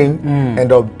thing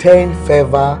and obtain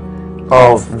favour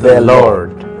of the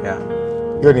Lord.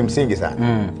 Hiyo ni msingi sana.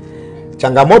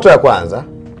 Changamoto ya kwanza,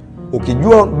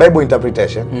 ukijua Bible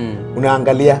interpretation,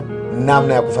 unaangalia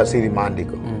namna ya kufasiri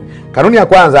maandiko. Kanuni ya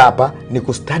kwanza hapa ni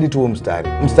kustudy tu mstari.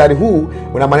 Mstari huu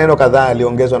una maneno kadhaa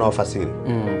yaliongezwa na wafasiri.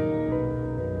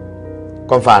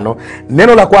 Kwa mfano,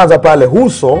 neno la kwanza pale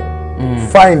whoso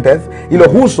findeth, ilo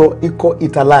whoso iko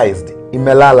italiced,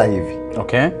 imelala hivi.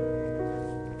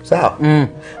 Sawa?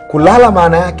 Kulala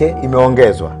maana yake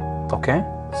imeongezwa.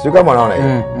 Sio kama unaona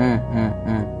hiyo.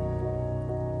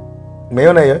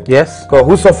 Umeona hiyo? Yes. Kwa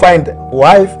whoso find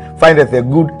wife findeth a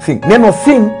good thing. Neno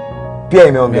thing pia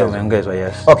imeongezwa.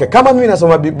 Yes. Okay, kama mimi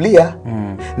nasoma Biblia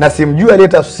na simjui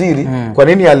aliyetafsiri kwa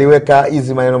nini aliweka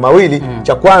hizi maneno mawili,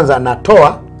 cha kwanza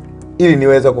natoa ili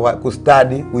niweze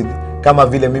kustudy with kama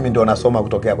vile mimi ndo nasoma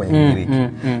kutokea kwenye Kigiriki.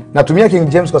 Natumia King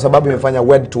James kwa sababu imefanya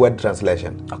word to word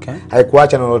translation. Okay.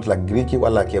 Haikuacha neno lolote la Kigiriki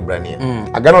wala la Kiebrania.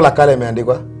 Agano la Kale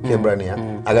imeandikwa Kiebrania,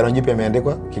 Agano Jipya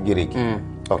imeandikwa Kigiriki.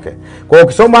 Okay. Kwa hiyo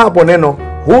ukisoma hapo neno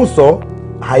Whoso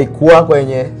haikuwa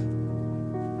kwenye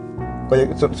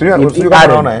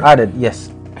added,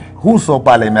 yes. Whoso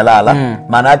pale imelala,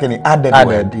 maana yake ni added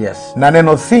word. Yes. Na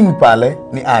neno thing pale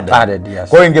ni added. Yes.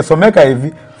 Kwa hiyo ingesomeka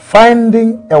hivi,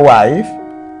 finding a wife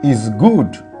is good.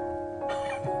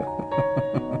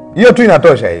 Hiyo tu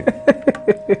inatosha hivi.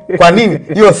 Kwa nini?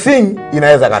 Hiyo thing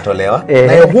inaweza katolewa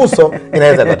na hiyo whoso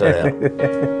inaweza katolewa.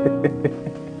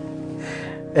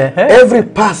 Every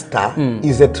pastor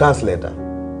is a translator.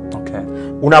 Okay.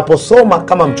 Unaposoma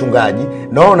kama mchungaji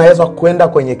na unaweza kwenda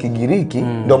kwenye Kigiriki,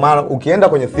 ndio maana ukienda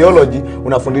kwenye theology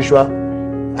unafundishwa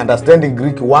understanding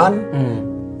Greek 1,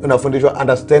 unafundishwa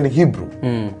understanding Hebrew,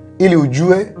 ili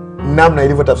ujue namna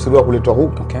ilivyotafsiriwa kuletwa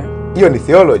huko. Okay. Hiyo ni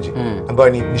theology ambayo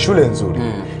ni shule nzuri.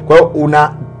 Kwa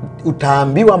hiyo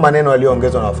utaambiwa maneno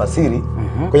yaliyoongezwa na wafasiri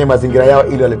kwenye mazingira yao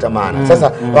ili waleta maana.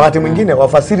 Sasa wakati mwingine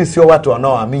wafasiri sio watu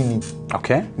wanaoamini.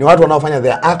 Okay. Ni watu wanaofanya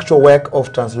their actual work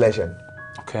of translation.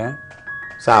 Okay.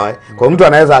 Sawa. Kwa mtu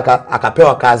anaweza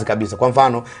akapewa kazi kabisa. Kwa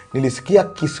mfano, nilisikia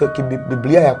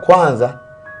Biblia ya kwanza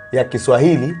ya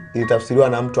Kiswahili ilitafsiriwa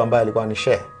na mtu ambaye alikuwa ni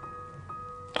shehe.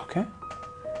 Okay.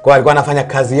 Kwa alikuwa anafanya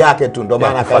kazi yake tu, ndio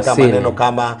maana akaweka maneno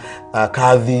kama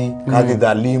kadhi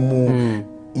dhalimu.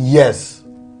 Yes.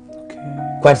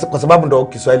 Okay. Kwa sababu ndo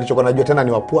Kiswahili choko najua tena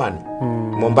ni wapwani.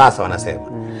 Mombasa wanasema.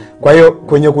 Kwa hiyo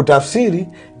kwenye kutafsiri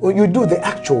you do the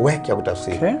actual work ya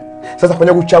kutafsiri. Okay. Sasa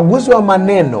kwenye uchaguzi wa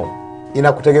maneno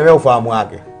inakutegemea ufahamu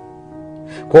wake.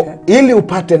 Kwa ili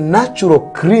upate natural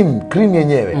cream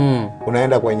yenyewe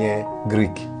unaenda kwenye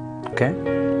Greek. Okay.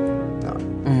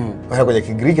 Unaenda kwenye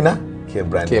Kigiriki na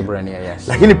Kiebrania, yes.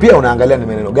 Lakini pia unaangalia ni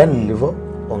maneno gani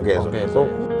lilivyoongezwa. So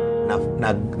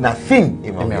na thing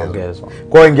imeongezwa.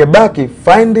 Kwa hiyo ingebaki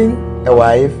finding a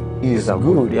wife is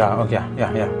good. Yeah, okay.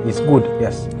 Yeah. It's good.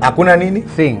 Yes. Hakuna nini?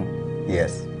 Thing.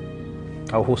 Yes.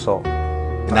 Au Whoso.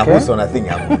 Na Whoso na thing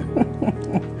hapo.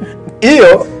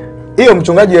 Hiyo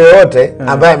mchungaji yeyote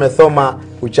ambaye amesoma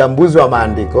uchambuzi wa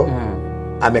maandiko,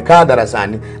 amekaa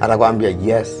darasani, atakwambia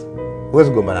yes.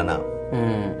 Huwezi gombana nao.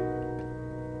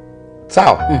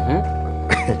 Sawa?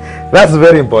 That's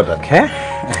very important. Okay.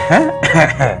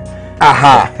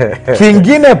 Aha.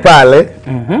 Kingine pale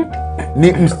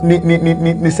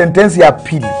ni sentensi ya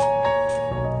pili.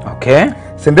 Okay.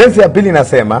 Sentensi ya pili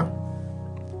inasema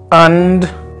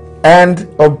and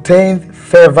obtain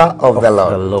favor of the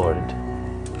Lord.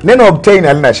 Neno obtain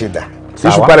halina shida.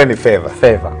 Issue pale ni favor.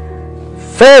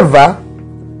 Favor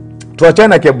tuachane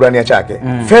na Kiebrania chake.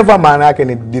 Favor maana yake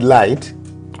ni delight.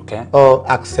 Okay. Or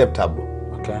acceptable.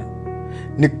 Okay.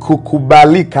 Ni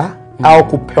kukubalika au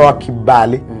kupewa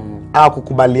kibali au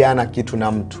kukubaliana kitu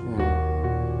na mtu.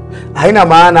 Haina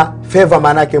maana favor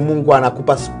maana yake Mungu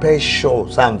anakupa special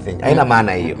something. Haina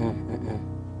maana hiyo.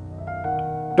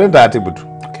 Twende taratibu tu.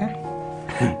 Okay.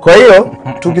 Kwa hiyo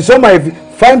tukisoma hivi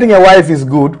finding a wife is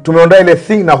good, tumeondoa ile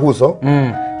thing na Whoso.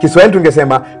 Kiswahili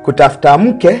tungesema kutafuta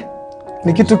mke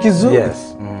ni kitu kizuri.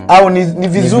 Yes. Au ni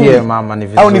vizuri. Ni vyema, ni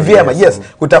vizuri. Au ni vyema. Yes.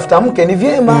 Kutafuta mke ni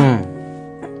vyema.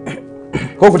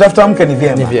 Kwa kutafuta mke ni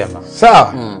vyema. Ni vyema.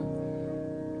 Sawa.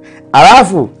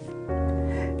 Alafu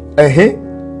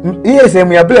hiyo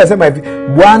sehemu ya pili nasema hivi,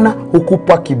 Bwana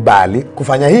hukupa kibali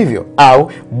kufanya hivyo,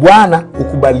 au Bwana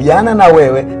hukubaliana na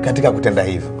wewe katika kutenda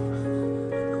hivyo.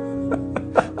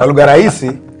 Kwa lugha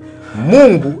rahisi,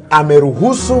 Mungu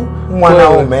ameruhusu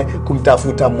mwanaume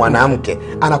kumtafuta mwanamke,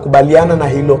 anakubaliana na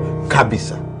hilo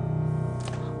kabisa.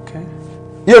 Okay.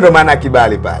 Hiyo ndio maana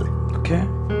kibali pale.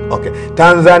 Okay.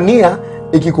 Tanzania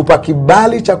ikikupa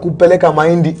kibali cha kupeleka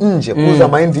mahindi nje, kuuza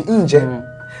mahindi nje,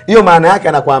 hiyo maana yake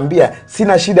anakuambia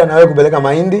sina shida na wewe kupeleka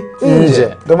mahindi nje.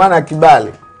 Ndio maana ya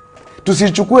kibali.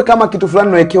 Tusichukue kama kitu fulani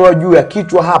unawekewa juu ya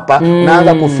kichwa hapa,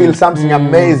 naanza ku feel something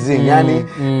amazing. Yani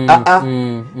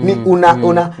ni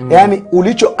yani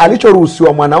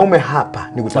alichoruhusiwa mwanaume hapa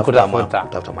ni kutafuta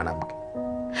mwanamke.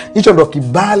 Hicho ndio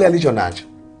kibali alicho nacho.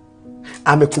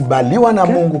 Amekubaliwa na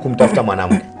Mungu kumtafuta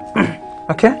mwanamke.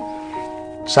 Okay.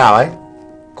 Sawa.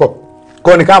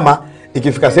 Kwa ni kama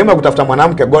ikifika sehemu ya kutafuta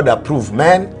mwanamke, God approve,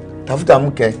 man, tafuta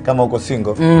mke kama uko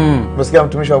single. Umesikia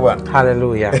mtumishi wa Bwana?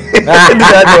 Hallelujah.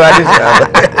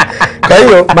 Kwa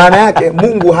hiyo maana yake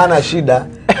Mungu hana shida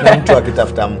na mtu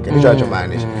akitafuta mke. Ndicho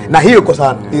anachomaanisha. Na hiyo kwa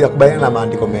sana inakubaliana na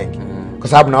maandiko mengi. Kwa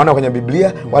sababu naona kwenye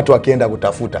Biblia watu wakienda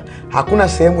kutafuta, hakuna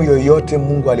sehemu yoyote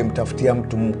Mungu alimtafutia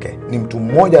mtu mke. Ni mtu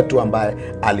mmoja tu ambaye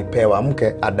alipewa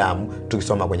mke, Adamu,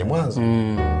 tukisoma kwenye Mwanzo.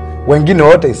 Wengine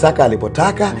wote Isaka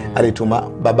alipotaka, alituma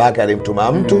babake,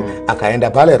 alimtuma mtu, akaenda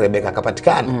pale, Rebeka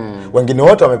akapatikana. Wengine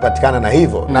wote wamepatikana na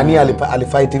hivyo. Nani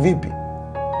alifight vipi?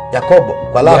 Yakobo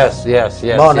kwa lava. Yes.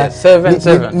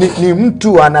 Ni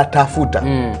mtu anatafuta.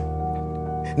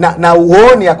 Na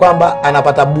uoni ya kwamba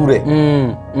anapata bure.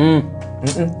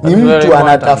 Ni mtu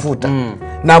anatafuta.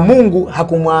 Na Mungu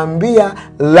hakumwambia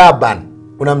Laban,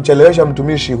 unamchelewesha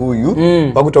mtumishi huyu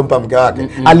kwa kutompa mke wake.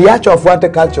 Aliacha afuate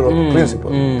cultural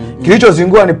principle.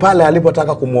 Kilichozingua ni pale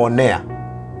alipotaka kumuonea.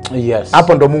 Yes.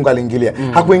 Hapo ndo Mungu aliingilia.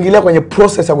 Hakuingilia kwenye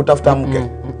process ya kutafuta mke.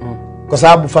 Kwa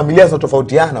sababu familia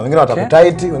zinatofautiana. Wengine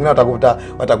watakutaiti, wengine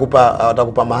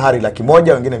watakupa mahari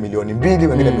 100,000, wengine 2,000,000,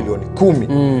 wengine 10,000,000.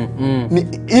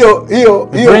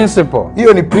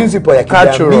 Hiyo ni principle ya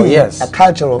kijamii, ya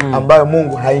cultural ambayo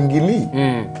Mungu haingilii.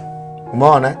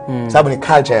 Umeona? Sababu ni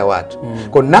culture ya watu.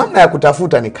 Kwa namna ya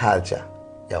kutafuta ni culture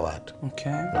ya watu.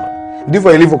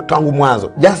 Ndivyo ilivyo tangu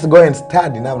mwanzo. Just go and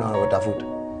study namna wanavyotafuta.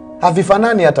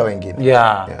 Havifanani hata wengine.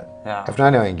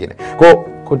 Havifanani wengine. Kwa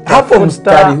hapo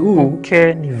mstari huu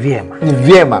mke ni vyema. Ni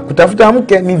vyema. Kutafuta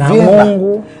mke ni vyema.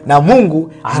 Na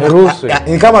Mungu ameruhusu.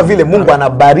 Ni kama vile Mungu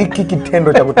anabariki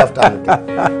kitendo cha kutafuta mke.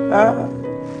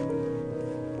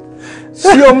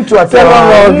 Sio mtu akiwa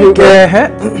mke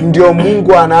ndio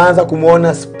Mungu anaanza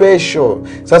kumuona special.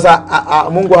 Sasa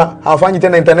Mungu hafanyi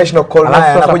tena international call,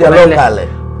 naye anakuja local.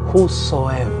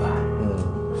 Whosoever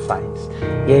finds,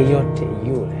 yeyote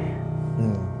yule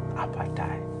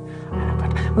apataye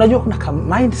anapata. Unajua kuna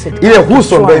mindset ile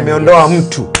huso ndio imeondoa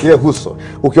mtu. Ile huso,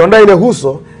 ukiondoa ile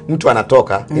huso, mtu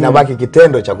anatoka, inabaki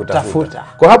kitendo cha kutafuta.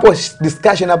 Kwa hapo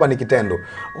discussion hapa ni kitendo.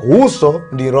 Huso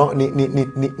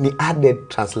ni added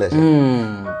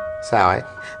translation. Sawa eh?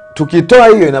 Tukitoa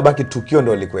hiyo inabaki tukio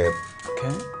ndio likuwepo.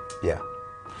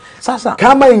 Sasa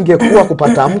kama ingekuwa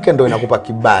kupata mke ndio inakupa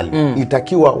kibali,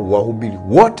 itakiwa wahubiri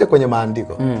wote kwenye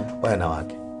maandiko wawe na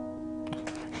wake.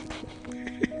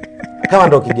 Kama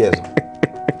ndio kigezo.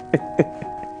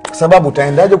 Sababu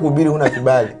utaendaje kuhubiri huna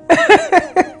kibali?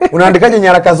 Unaandikaje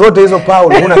nyaraka zote hizo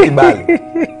Paulo huna kibali?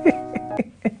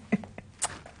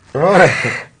 Unaona?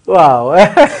 Wow.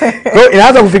 Kwa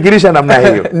inaanza kufikirisha namna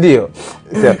hiyo. Ndio.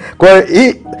 Kwa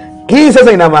hii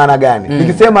sasa ina maana gani?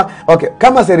 Nikisema okay,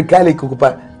 kama serikali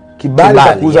ikukupa kibali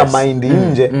cha kuuza mahindi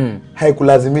nje,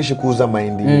 haikulazimishi kuuza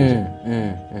mahindi nje.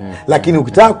 Lakini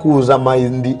ukitaka kuuza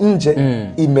mahindi nje,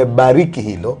 imebariki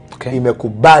hilo,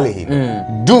 imekubali hilo.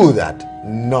 Do that,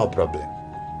 no problem.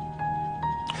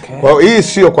 Kwa hiyo hii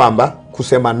sio kwamba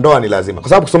kusema ndoa ni lazima. Kwa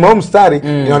sababu kusoma huu mstari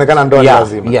inaonekana ndoa ni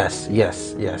lazima. Yes.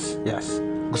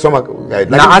 Kusoma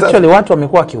na actually watu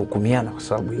wamekuwa wakihukumiana kwa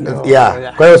sababu hiyo.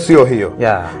 Kwa hiyo sio hiyo.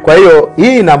 Kwa hiyo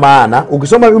hii ina maana,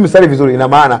 ukisoma huu mstari vizuri, ina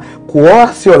maana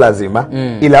kuoa sio lazima,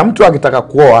 ila mtu akitaka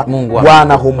kuoa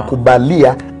Bwana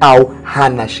humkubalia au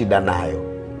hana shida nayo.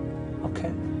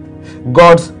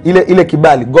 God's ile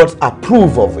kibali, God's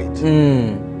approve of it.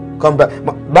 Kwamba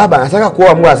baba anataka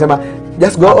kuoa, Mungu anasema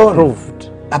just go on.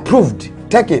 Approved.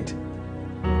 Take it.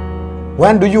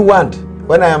 When do you want?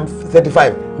 When I am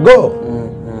 35. Go.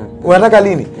 Unataka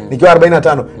lini? Nikiwa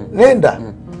 45. Nenda.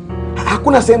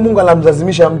 Hakuna sehemu Mungu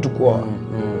anamlazimisha mtu kuoa.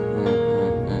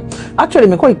 Actually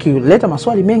imekuwa ikileta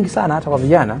maswali mengi sana hata kwa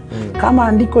vijana. Kama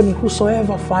andiko ni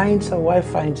whosoever finds a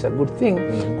wife finds a good thing,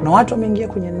 kuna watu wameingia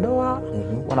kwenye ndoa,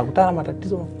 wanakutana na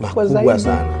matatizo makubwa zaidi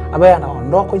ambaye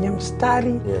anaondoa kwenye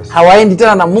mstari, hawaendi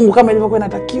tena na Mungu kama ilivyokuwa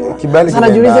inatakiwa. Sana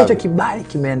jiuliza hicho kibali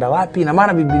kimeenda wapi? Na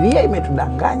maana Biblia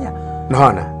imetudanganya.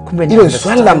 Naona. Hilo ni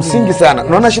swali la msingi sana.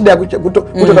 Unaona shida ya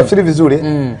kutotafsiri vizuri?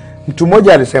 Mtu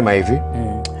mmoja alisema hivi,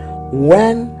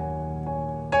 when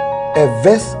a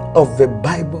verse of the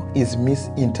Bible is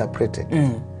misinterpreted,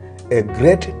 a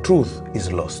great truth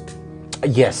is lost.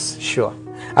 Yes, sure.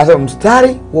 Asa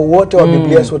mstari wowote wa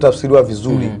Biblia sio tafsiriwa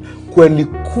vizuri, kweli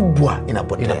kubwa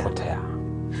inapotea.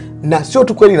 Na sio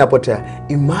tu kweli inapotea.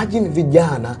 Imagine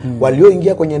vijana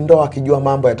walioingia kwenye ndoa wakijua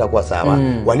mambo yatakuwa sawa,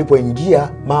 walipoingia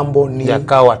mambo ni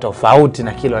yakawa tofauti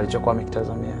na kile walichokuwa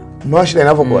wamekitazamia. Mwashida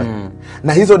inavyokuwa.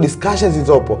 Na hizo discussions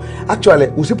zilizopo,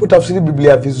 actually usipotafsiri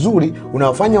Biblia vizuri,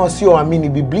 unawafanya wasioamini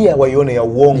Biblia waione ya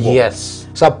uongo.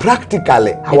 So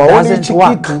practically hawaoni hichi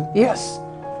kitu.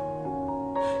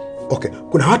 Okay,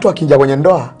 kuna watu wakiingia kwenye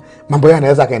ndoa mambo yao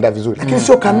yanaweza kaenda vizuri, lakini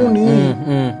sio kanuni hii.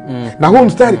 Na huu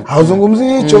mstari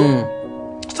hauzungumzii hicho.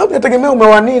 Sababu inategemea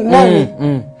umeoa nani.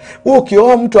 Wewe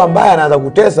ukioa mtu ambaye anaanza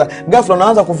kutesa, ghafla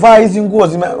unaanza kuvaa hizi nguo,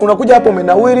 unakuja hapo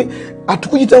umenawiri,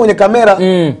 hatukuji tena kwenye kamera.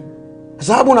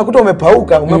 Sababu unakuta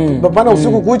umepauka, umepambana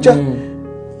usiku kucha,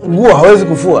 nguo hawezi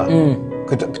kufua.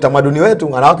 Kitamaduni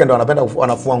wetu wanawake ndio wanapenda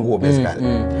wanafua nguo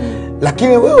basically.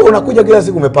 Lakini wewe unakuja kila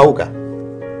siku umepauka.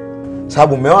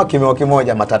 Sababu umeoa kimeo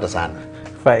kimoja matata sana.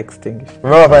 Fire extinguisher.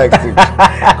 Fire extinguisher.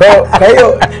 Kwa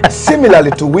hiyo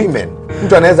similarly to women,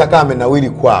 mtu anaweza kama amenawili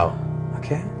kwao.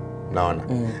 Okay. Naona.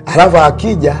 Alafu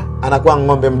akija anakuwa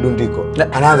ng'ombe mdundiko.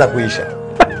 Anaanza kuisha.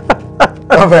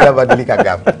 Mambo yanabadilika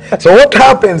ghafla. So what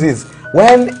happens is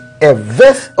when a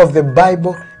verse of the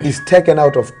Bible is taken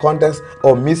out of context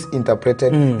or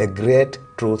misinterpreted, a great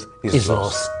truth is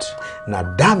lost. Na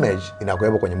damage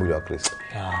inakuwepo kwenye mwili wa Kristo.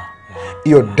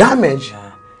 Hiyo damage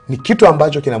ni kitu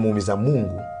ambacho kinamuumiza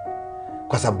Mungu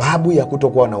kwa sababu ya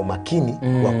kutokuwa na umakini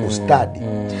wa kustadi.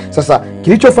 Sasa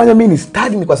kilichofanya mimi ni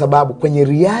study ni kwa sababu kwenye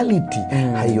reality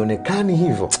haionekani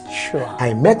hivyo. Sure.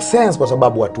 I make sense kwa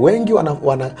sababu watu wengi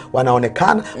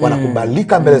wanaonekana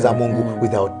wanakubalika mbele za Mungu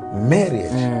without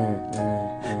marriage.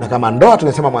 Na kama ndoa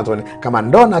tunasema mwanzoni, kama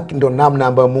ndoa ndo namna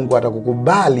ambayo Mungu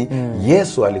atakukubali,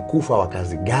 Yesu alikufa wa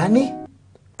kazi gani?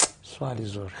 Swali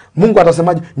zuri. Mungu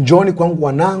atasemaje? Njooni kwangu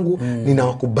wanangu,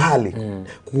 ninawakubali.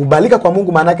 Kukubalika kwa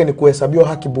Mungu maana yake ni kuhesabiwa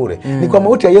haki bure. Ni kwa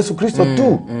mauti ya Yesu Kristo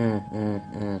tu.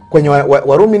 Kwenye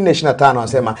Warumi 4:25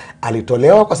 anasema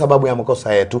alitolewa kwa sababu ya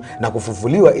makosa yetu na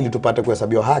kufufuliwa ili tupate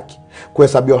kuhesabiwa haki.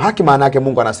 Kuhesabiwa haki maana yake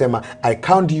Mungu anasema I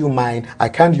count you mine, I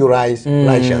count you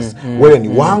righteous. Wewe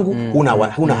ni wangu,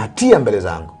 huna hatia mbele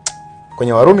zangu.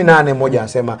 Kwenye Warumi 8:1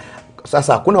 anasema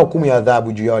sasa hakuna hukumu ya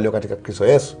adhabu juu yao walio katika Kristo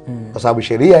Yesu, kwa sababu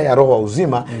sheria ya roho wa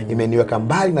uzima imeniweka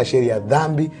mbali na sheria ya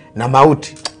dhambi na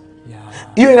mauti.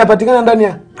 Hiyo inapatikana ndani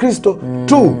ya Kristo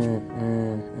tu.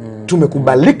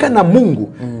 Tumekubalika na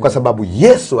Mungu kwa sababu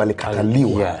Yesu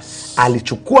alikataliwa.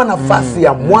 Alichukua nafasi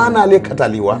ya mwana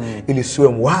aliyekataliwa ili siwe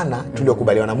mwana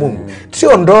tuliokubaliwa na Mungu.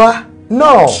 Sio ndoa,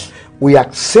 no. We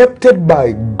accepted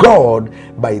by God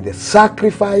by the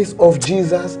sacrifice of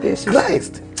Jesus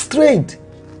Christ. Straight.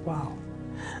 Wow.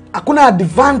 Hakuna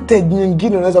advantage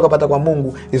nyingine unaweza kupata kwa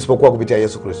Mungu isipokuwa kupitia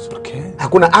Yesu Kristo. Okay.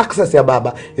 Hakuna access ya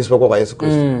Baba isipokuwa kwa Yesu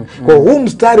Kristo. Kwa huu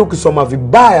mstari ukisoma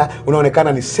vibaya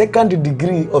unaonekana ni second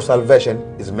degree of salvation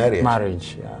is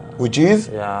marriage. Which is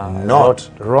not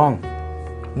wrong.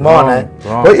 Mbona?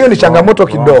 Kwa hiyo ni changamoto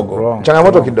kidogo.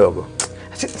 Changamoto kidogo.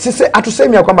 Sisi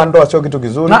hatusemi ya kwamba ndoa sio kitu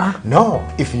kizuri. No,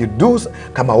 if you do,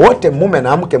 kama wote mume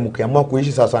na mke mkiamua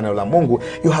kuishi sawa sawa na Mungu,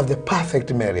 you have the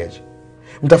perfect marriage.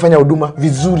 Mtafanya huduma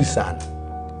vizuri sana.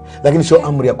 Lakini sio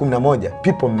amri ya 11.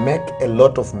 People make a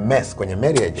lot of mess kwenye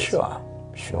marriage. Sure.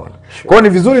 Kwa hiyo ni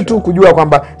vizuri tu kujua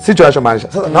kwamba sicho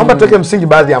anachomaanisha. Sasa naomba tuweke msingi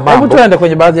baadhi ya mambo. Hebu tuende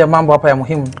kwenye baadhi ya mambo hapa ya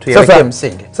muhimu tuelekee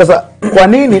msingi. Sasa kwa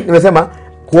nini nimesema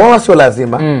kuoa sio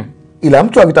lazima? Ila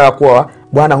mtu akitaka kuoa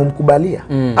Bwana humkubalia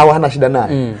au hana shida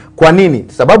naye. Kwa nini?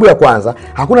 Sababu ya kwanza,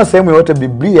 hakuna sehemu yoyote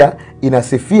Biblia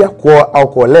inasifia kuoa au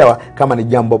kuolewa kama ni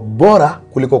jambo bora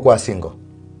kuliko kuwa single.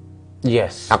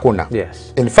 Yes. Hakuna.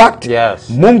 Yes. In fact,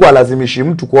 Mungu alazimishi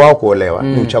mtu kuoa au kuolewa,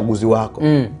 ni uchaguzi wako.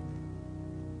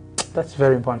 That's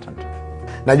very important.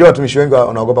 Najua watumishi wengi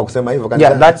wanaogopa kusema hivyo kanisa.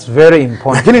 Yeah, that's very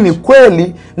important. Lakini ni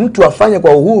kweli mtu afanye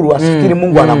kwa uhuru, asifikiri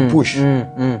Mungu anampush.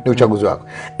 Ni uchaguzi wako.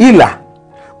 Ila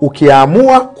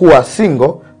ukiamua kuwa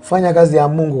single, fanya kazi ya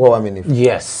Mungu kwa uaminifu.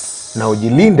 Yes. Na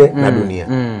ujilinde na dunia.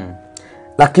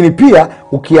 Lakini pia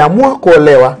ukiamua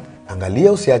kuolewa,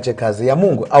 angalia usiache kazi ya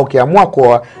Mungu. Au ukiamua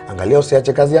kuoa, angalia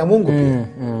usiache kazi ya Mungu pia.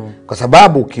 Kwa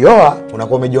sababu ukioa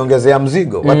unakuwa umejiongezea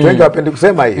mzigo. Watu wengi wapendi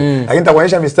kusema hiyo. Lakini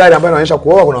nitakuonyesha mistari ambayo inaonyesha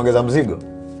kuoa kunaongeza mzigo.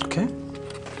 Okay.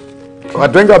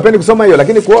 Watu wengi wapendi kusoma hiyo,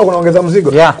 lakini kuoa kunaongeza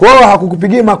mzigo. Kuoa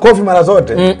hakukupigii makofi mara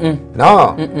zote.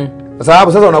 No. Kwa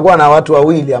sababu sasa unakuwa na watu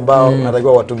wawili ambao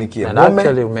unatakiwa watumikie. Mume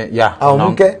au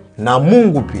mke na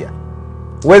Mungu pia.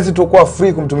 Huwezi tu kuwa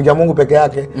free kumtumikia Mungu peke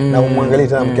yake na kumwangalia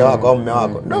tena mke wako au mume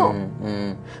wako. No.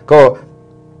 Kwa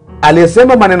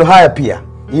aliyesema maneno haya pia,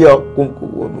 hiyo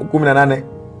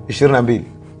 18:22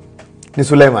 ni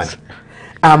Suleiman,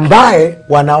 ambaye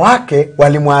wanawake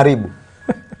walimharibu.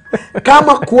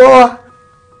 Kama kuoa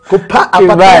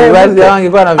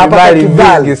vibali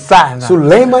vingi sana,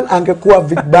 Suleiman angekuwa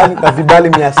vibali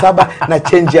 700 na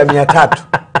change ya 300.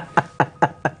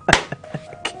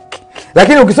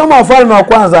 Lakini ukisoma Wafalme wa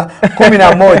kwanza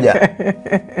 11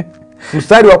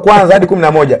 mstari wa kwanza hadi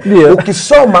 11,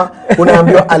 ukisoma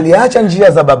unaambiwa aliacha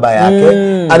njia za baba yake.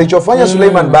 Alichofanya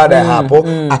Suleiman baada ya hapo,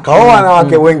 akaoa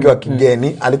wanawake wengi wa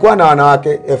kigeni. Alikuwa na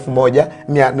wanawake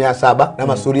 1700 na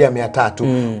masuria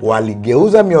 300.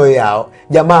 Waligeuza mioyo yao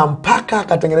jamaa mpaka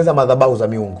akatengeneza madhabahu za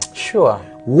miungu. Sure.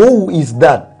 Who is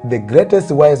that? The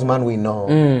greatest wise man we know,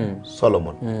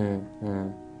 Solomon.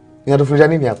 Inatufundisha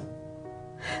nini hapo?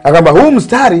 Akamba huu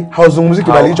mstari hauzungumzi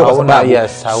kibali hicho kwa sababu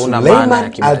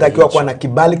Suleiman alitakiwa kuwa na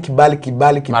kibali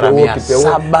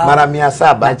kipeo mara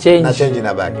 700 na change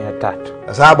na baki 300.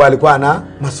 Kwa sababu alikuwa na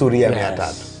masuria 300.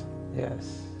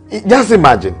 Just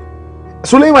imagine.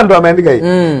 Suleiman ndo ameandika hii.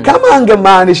 Kama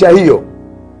angemaanisha hiyo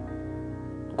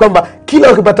kwamba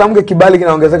kila ukipata mke kibali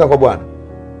kinaongezeka kwa Bwana.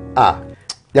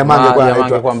 Jamaa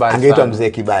angeitwa mzee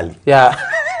Kibali. Yeah.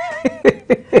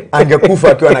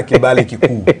 Angekufa akiwa na kibali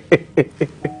kikuu.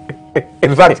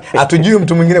 In fact, hatujui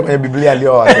mtu mwingine kwenye Biblia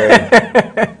alioa wake wengi.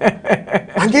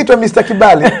 Angeitwa Mr.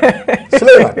 Kibali.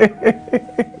 Suleiman.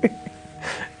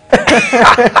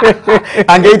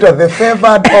 Angeitwa the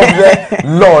favored of the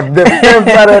Lord, the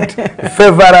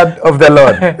favorite of the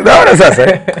Lord. Unaona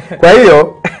sasa? Kwa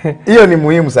hiyo ni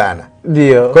muhimu sana.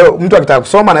 Ndio. Kwa hiyo mtu akitaka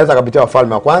kusoma anaweza kupitia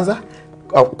Wafalme wa kwanza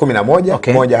 11,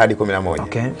 Okay. 1 hadi 11.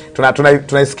 Okay.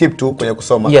 Tuna skip tu kwenye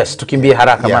kusoma. Yes, tukimbie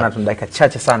haraka maana tuna dakika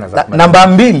chache sana za. Namba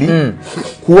 2,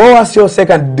 kuoa sio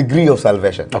second degree of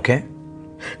salvation. Okay.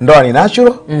 Ndoa ni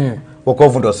natural,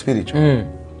 wokovu ndio spiritual.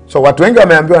 So watu wengi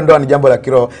wameambiwa ndoa ni jambo la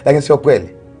kiroho, lakini sio kweli.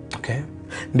 Okay.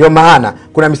 Ndio maana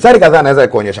kuna mistari kadhaa naweza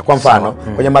kuonyesha. Kwa mfano,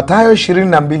 kwenye Mathayo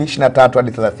 22:23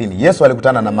 hadi 30, Yesu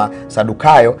alikutana na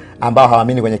Masadukayo ambao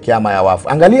hawaamini kwenye kiama ya wafu.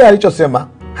 Angalia alichosema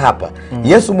hapa.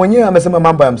 Yesu mwenyewe amesema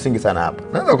mambo ya msingi sana hapa.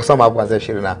 Naweza kusoma hapo kuanzia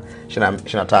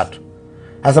 23.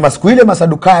 Anasema siku ile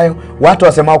Masadukayo, watu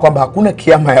wasemao kwamba hakuna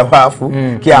kiama ya wafu,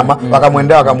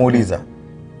 wakamwendea wakamuuliza.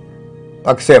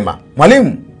 Wakisema,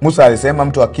 "Mwalimu, Musa alisema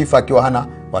mtu akifa akiwa hana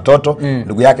watoto,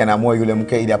 ndugu yake anaamua yule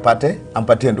mke ili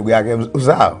ampatie ndugu yake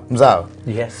mzao."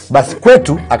 Yes. Basi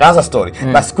kwetu akaanza story.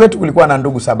 Basi kwetu kulikuwa na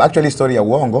ndugu 7. Actually story ya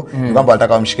uongo ni kwamba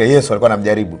walitaka wamshike Yesu, walikuwa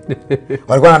wanamjaribu.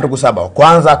 Walikuwa na ndugu 7.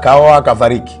 Kwanza kaoa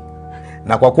akafariki.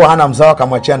 Na kwa kuwa hana mzao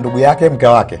akamwachia ndugu yake mke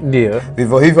wake. Ndio.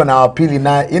 Vivyo hivyo na wa pili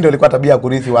naye, ndio ilikuwa tabia ya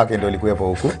kurithi wake ndio ilikuwepo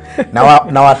huku.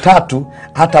 Na watatu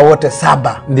hata wote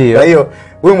 7. Ndio. Kwa hiyo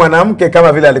huyu mwanamke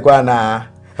kama vile alikuwa na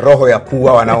roho ya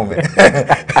kuua wanaume.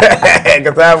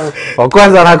 Kwa sababu wa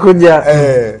kwanza anakuja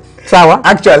sawa.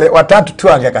 Actually watatu tu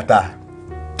angekataa.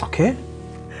 Okay.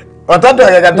 Watatu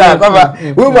angekataa kwamba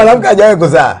huyu mwanamke hajawahi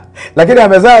kuzaa. Lakini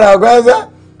amezaa na kwanza,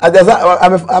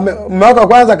 mwaka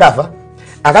kwanza kafa.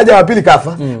 Akaja wa pili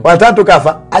kafa, watatu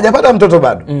kafa, hajapata mtoto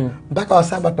bado. Mpaka wa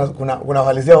 7 kuna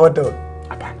walizia wote.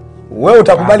 Hapana. Wewe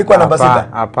utakubali kuwa namba 6?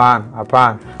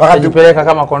 Hapana. Wakajipeleka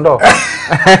kama kondoo.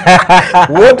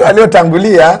 Wote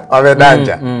waliotangulia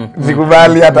wamedanja.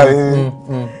 Sikubali hata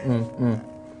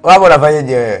wapo.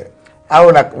 Unafanyaje wewe?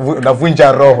 Au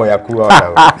unavunja roho ya kuwa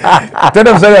wewe?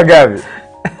 Tena mstari wa gapi?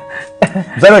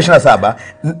 Mstari wa 27.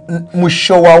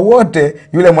 Mwisho wa wote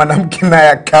yule mwanamke naye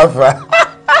akafa.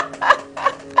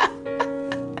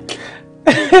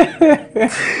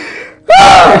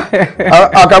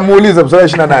 Akamuuliza mstari wa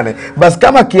 28. Basi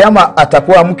kama kiama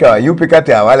atakuwa mke wa yupi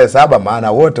kati ya wale 7,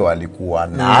 maana wote walikuwa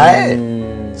naye?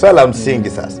 Swali la msingi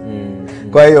sasa.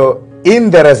 Kwa hiyo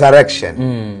in the resurrection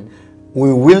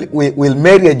will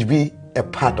marriage be a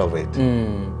part of it.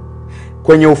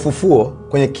 Kwenye ufufuo,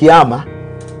 kwenye kiama,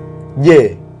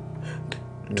 je,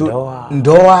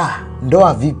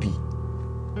 ndoa vipi?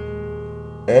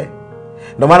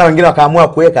 Ndio maana wengine wakaamua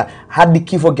kuweka hadi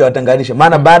kifo kiwatenganishe,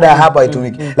 maana baada ya hapa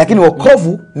haitumiki. Lakini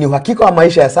wokovu ni uhakika wa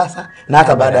maisha ya sasa na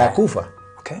hata baada ya kufa.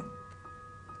 Okay.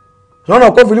 Unaona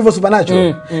wokovu ulivyo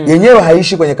supernatural. Yenyewe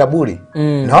haishi kwenye kaburi.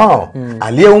 No.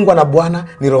 Aliyeungwa na Bwana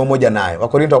ni roho moja naye.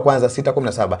 Wakorintho wa kwanza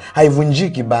 6:17.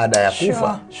 Haivunjiki baada ya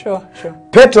kufa. Sure.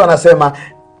 Petro anasema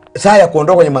saa ya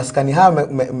kuondoka kwenye maskani haya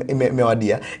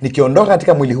imewadia. Nikiondoka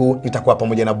katika mwili huu nitakuwa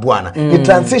pamoja na Bwana. Ni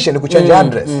transition, ni kuchange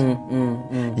address.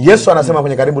 Yesu anasema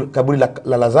kwenye kaburi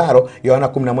la Lazaro, Yohana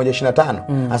 11:25.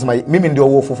 Anasema mimi ndio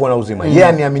huo ufufuo na uzima. Yeye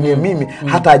aniaminie mimi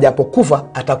hata ajapokufa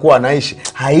atakuwa anaishi.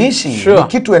 Haishi, ni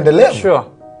kitu endelevu.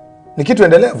 Ni kitu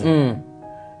endelevu.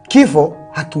 Kifo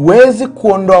hakiwezi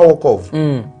kuondoa wokovu.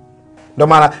 Ndio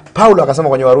maana Paulo akasema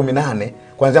kwenye Warumi 8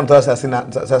 kuanzia mstari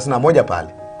 31 pale.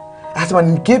 Anasema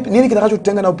nini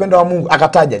kitakachotutenga na upendo wa Mungu?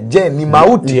 Akataja, je, ni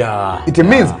mauti? It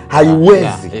means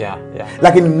haiwezi.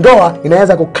 Lakini ndoa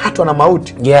inaweza kukatwa na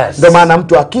mauti. Yes. Ndio maana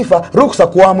mtu akifa ruksa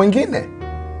kuoa mwingine.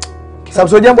 Sababu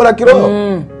sio jambo la kiroho.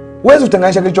 Huwezi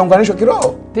kutenganisha kilichounganishwa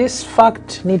kiroho. This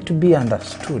fact need to be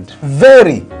understood.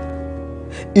 Very.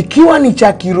 Ikiwa ni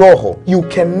cha kiroho, you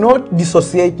cannot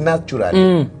dissociate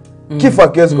naturally. Kifo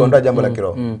hakiwezi kuondoa jambo la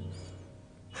kiroho.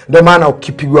 Ndio maana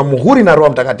ukipigwa muhuri na Roho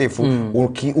Mtakatifu,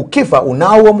 ukifa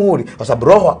unao muhuri, kwa sababu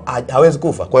roho hawezi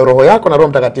kufa. Kwa hiyo roho yako na Roho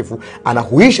Mtakatifu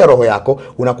anahuisha roho yako,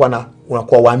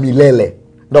 unakuwa wa milele.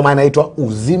 Ndio maana inaitwa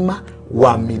uzima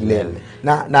wa milele.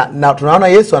 Na tunaona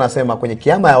Yesu anasema kwenye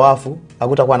kiama ya wafu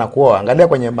hakutakuwa na kuoa. Angalia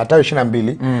kwenye Mathayo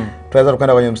 22, tunaweza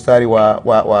tukaenda kwenye mstari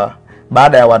wa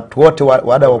baada ya watu wote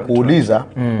baada ya kuuliza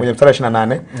kwenye mstari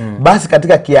 28, basi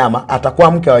katika kiama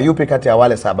atakuwa mke wa yupi kati ya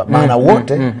wale 7, maana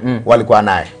wote walikuwa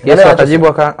naye. Yesu akajibu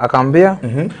akamwambia,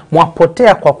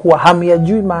 mwapotea kwa kuwa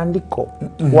hamyajui maandiko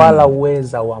wala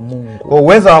uweza wa Mungu.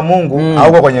 Uweza wa Mungu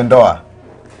hauko kwenye ndoa.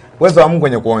 Uweza wa Mungu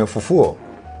kwenye ufufuo.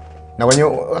 Na kwenye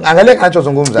angalia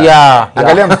kinachozungumza.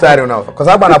 Angalia mstari unaofa. Kwa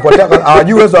sababu anapotea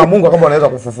hawajui uwezo wa Mungu kama anaweza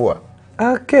kufufua.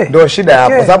 Okay. Ndio shida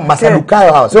hapo. Kwa sababu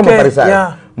Masadukayo hawa sio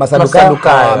Mafarisayo. Masadukayo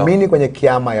hawaamini kwenye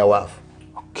kiama ya wafu.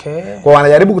 Kwa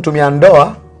wanajaribu kutumia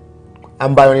ndoa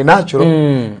ambayo ni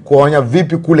natural kuonya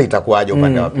vipi kule itakuwaje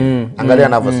upande wa pili. Angalia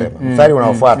anavyosema. Mstari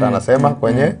unaofuata anasema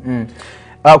kwenye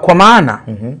kwa maana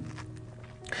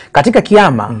katika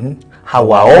kiama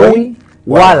hawaoi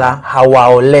wala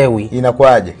hawaolewi.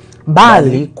 Inakuwaje?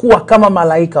 Bali kuwa kama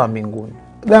malaika wa mbinguni.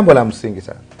 Jambo la msingi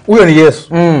sana. Huyo ni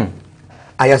Yesu.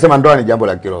 Ayasema ndoa ni jambo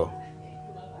la kiroho.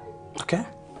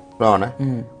 Unaona?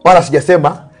 Wala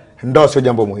sijasema ndoa sio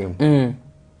jambo muhimu.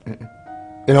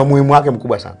 Ina umuhimu wake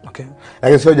mkubwa sana.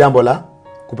 Lakini sio jambo la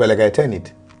kupeleka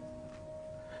eternity.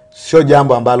 Sio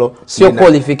jambo ambalo sio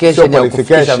qualification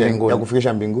ya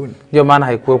kufikisha mbinguni. Ndio maana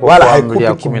haikuwepo kwa amri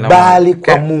ya 10 kibali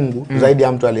kwa Mungu zaidi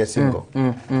ya mtu aliye single.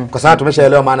 Kwa sababu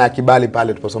tumeshaelewa maana ya kibali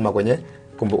pale tuliposoma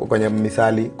kwenye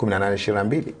Mithali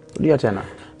 18:22. Ndio tena.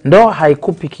 Ndoa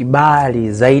haikupi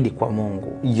kibali zaidi kwa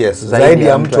Mungu. Yes, zaidi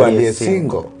ya mtu aliye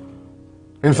single.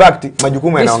 In fact,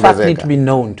 majukumu yanaongezeka. This fact need to be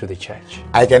known to the church.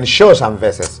 I can show some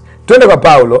verses. Twende kwa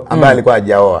Paulo ambaye alikuwa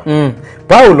hajaoa.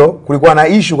 Paulo kulikuwa na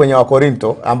issue kwenye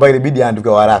Wakorinto ambayo ilibidi aandike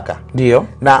waraka. Ndio.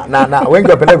 Na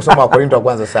wengi wapenda kusoma Wakorinto wa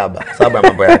kwanza 7, sababu ya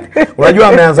mambo yake. Unajua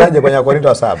ameanzaje kwenye Wakorinto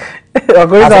wa 7?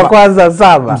 Wakorinto wa kwanza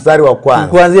 7. Mstari wa kwanza.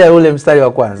 Kuanzia ule mstari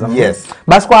wa kwanza. Yes.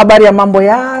 Basi kwa habari ya mambo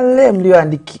yale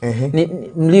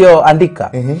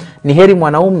mlioandika, ni heri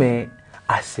mwanaume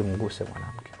asimguse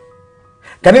mwanamke.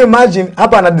 Can you imagine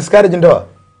hapa ana discourage ndoa?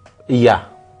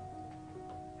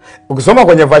 Ukisoma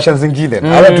kwenye version zingine,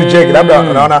 hata tu check labda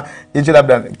unaona hichi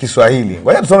labda Kiswahili.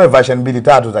 Ngoja tusome version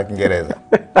 2-3 za Kiingereza.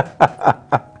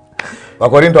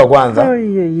 Wakorinto wa kwanza.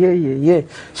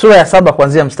 Sura ya 7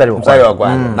 kuanzia mstari wa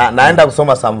kwanza. Naenda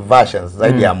kusoma some versions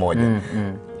zaidi ya moja.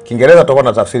 Kiingereza tutakuwa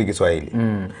na tafsiri Kiswahili.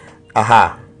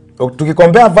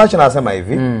 Tukikompare version anasema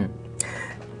hivi.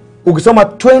 Ukisoma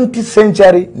 20th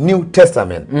century New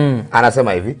Testament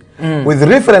anasema hivi, with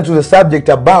reference to the subject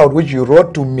about which you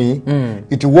wrote to me,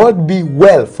 it would be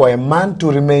well for a man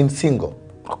to remain single.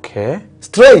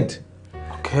 Straight.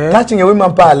 Touching a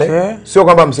woman pale, sio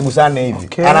kwamba msigusane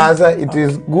hivi. Anaanza it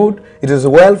is good, it is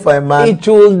well for a man. It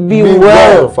will be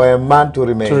well for a man to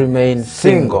remain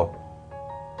single.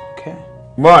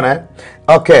 Umeona?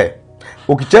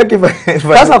 Ukicheki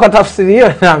sasa kwa tafsiri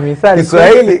hiyo na Mithali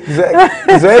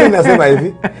Kiswahili nasema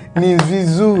hivi, ni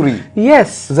vizuri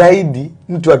zaidi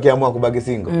mtu akiamua kubaki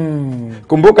single.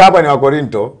 Kumbuka hapa ni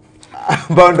Wakorinto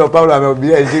ambao ndo Paulo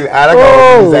amehubiria injili haraka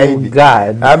zaidi.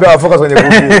 Anaambia wafocus kwenye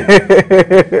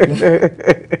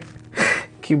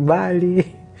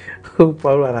kibali.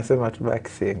 Paulo anasema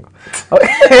tubaki single.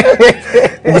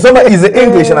 Ukisoma is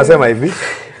English anasema hivi,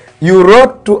 you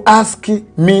wrote to ask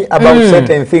me about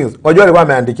certain things. Unajua alikuwa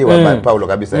ameandikiwa Paulo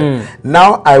kabisa.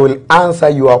 Now I will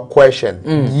answer your question.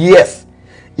 Yes,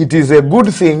 it is a good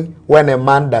thing when a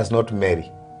man does not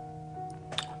marry.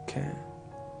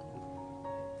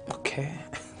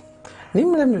 Ni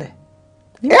mlemle.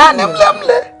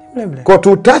 Kwa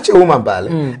tutache woman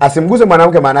pale, asimguse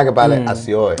mwanamke maana yake pale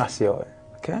asioe.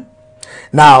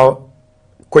 Now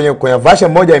kwenye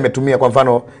version moja imetumia kwa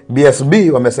mfano BSB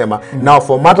wamesema now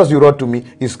for matters you wrote to me,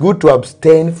 it's good to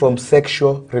abstain from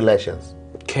sexual relations.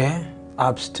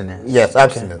 Abstinence. Yes,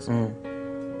 abstinence.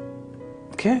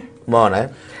 Umeona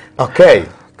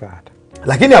God.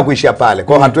 Lakini hakuishia pale.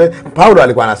 Kwa Paulo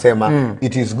alikuwa anasema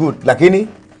it is good, lakini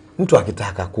mtu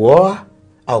akitaka kuoa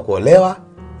au kuolewa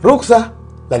ruksa,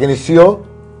 lakini sio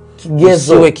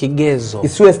kigezo.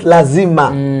 Isiwe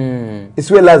lazima.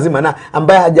 Isiwe lazima, na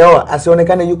ambaye hajaoa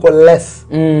asionekane yuko less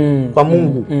kwa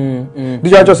Mungu.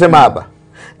 Ndicho anachosema hapa.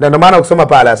 Ndio maana ukisoma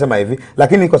pale anasema hivi,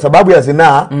 lakini kwa sababu ya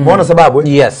zinaa, umeona sababu?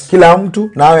 Kila mtu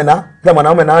kila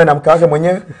mwanaume nawe na mke wake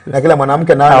mwenyewe, na kila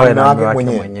mwanamke nawe na mke wake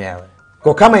mwenyewe.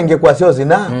 Kwa kama ingekuwa sio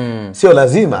zinaa, sio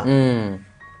lazima.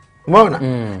 Umeona?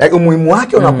 Umuhimu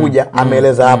wake unakuja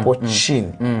ameeleza hapo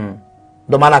chini.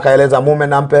 Ndio maana akaeleza mume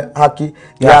nampe haki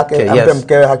yake, ampe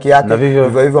mkewe haki yake,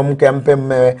 hivyo hivyo mke ampe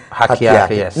mume haki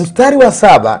yake. Mstari wa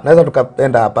 7 naweza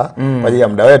tukaenda hapa kwa ajili ya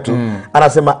muda wetu.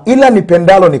 Anasema ila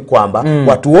nipendalo ni kwamba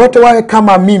watu wote wawe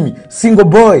kama mimi, single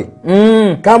boy,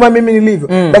 kama mimi nilivyo.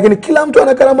 Lakini kila mtu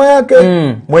ana karama yake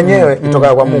mwenyewe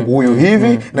itoka kwa Mungu, huyu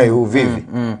hivi na huyu vivi.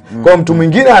 Kwa mtu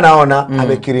mwingine anaona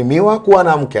amekirimiwa kuwa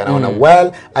na mke, anaona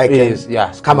well I can,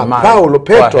 kama Paulo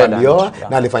Petro alioa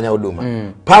na alifanya huduma.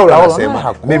 Paulo anasema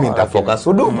mimi nitafocus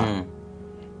huduma.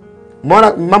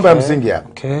 Umeona mambo ya msingi hapa.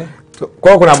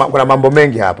 Kwa kuna mambo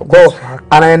mengi hapa. Kwa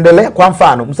anaendelea kwa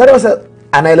mfano, mstari wa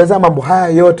anaeleza mambo haya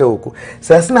yote huku.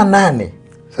 38.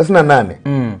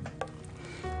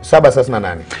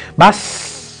 7:38.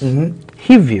 Basi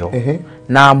hivyo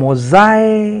na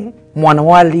mozae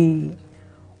mwanawali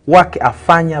wake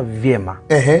afanya vyema.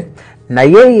 Na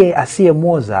yeye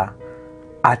asiyemoza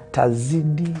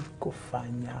atazidi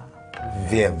kufanya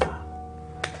vyema.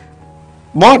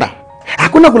 Mbona?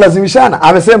 Hakuna kulazimishana.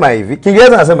 Amesema hivi.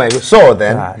 Kiingereza anasema hivi. So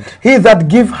then, he that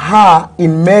give her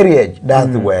in marriage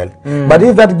doth well. But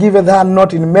he that giveth her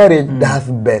not in marriage doth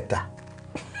better.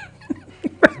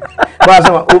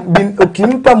 Anasema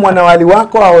ukimpa mwanawali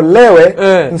wako aolewe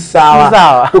ni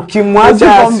sawa.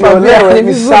 Ukimwacha asiolewe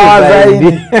ni sawa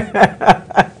zaidi.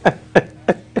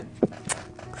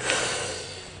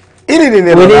 Ili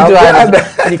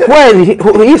ni kweli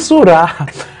hii sura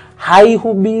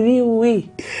haihubiriwi.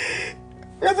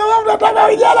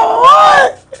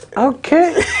 Okay.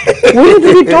 We need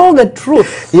to be told the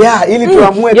truth. Yeah, ili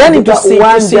tuamue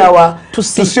uwanja wa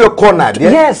tusio cornered.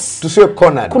 Yes. Tusio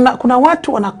cornered. Kuna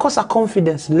watu wanakosa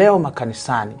confidence leo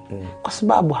makanisani kwa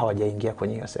sababu hawajaingia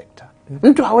kwenye hiyo sekta.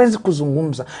 Mtu hawezi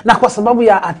kuzungumza na kwa sababu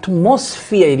ya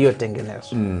atmosphere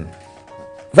iliyotengenezwa.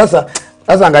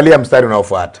 Sasa angalia mstari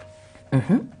unaofuata.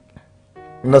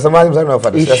 Unasemaje mstari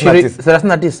unaofuata?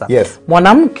 39. Yes.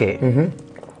 Mwanamke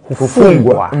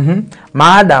hufungwa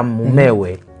maadamu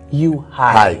mumewe yu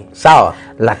hai. Sawa.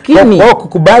 Lakini kwa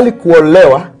kukubali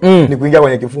kuolewa ni kuingia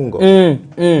kwenye kifungo.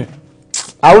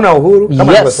 Hauna uhuru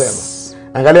kama alivyosema.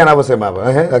 Angalia anavyosema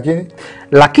hapa.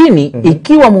 Lakini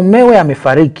ikiwa mumewe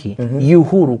amefariki yu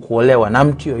huru kuolewa na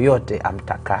mtu yoyote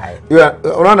amtakaye.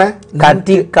 Unaona?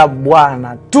 Katika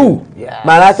Bwana tu.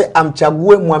 Maana yake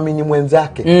amchague muamini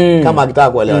mwenzake kama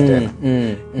akitaka kuolewa tena.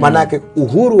 Maana yake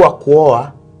uhuru wa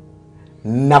kuoa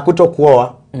na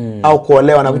kutokuoa au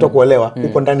kuolewa na kutokuolewa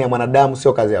uko ndani ya mwanadamu,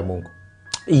 sio kazi ya Mungu.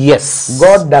 Yes.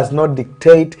 God does not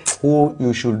dictate who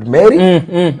you should marry.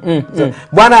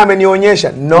 Bwana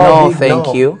amenionyesha no,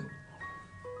 thank you.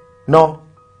 No.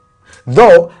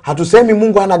 Though hatusemi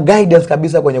Mungu hana guidance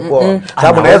kabisa kwenye kuoa.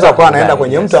 Sababu unaweza kuwa anaenda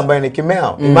kwenye mtu ambaye ni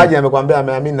kimeo. Imagine amekwambia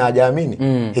ameamini na hajaamini.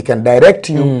 He can direct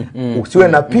you usiwe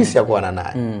na peace ya kuwa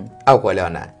naye au kuolewa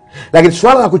naye. Lakini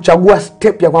swala la kuchagua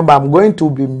step ya kwamba I'm going to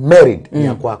be married ni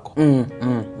ya kwako.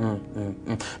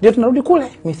 Ndio tunarudi kule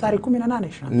Mithali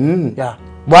 18. Yeah.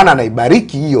 Bwana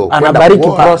anaibariki hiyo, anabariki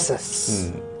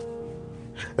process.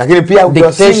 Lakini pia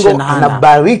ukiwa single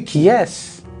anabariki.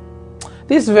 Yes.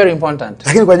 This is very important.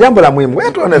 Lakini kwa jambo la muhimu,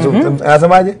 wewe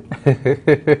anasemaje?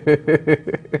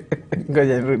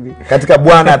 Ngoja nirudi. Katika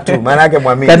Bwana tu, maana yake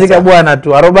muamini. Katika Bwana tu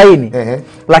 40.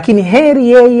 Lakini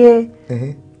heri yeye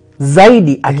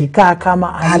zaidi akikaa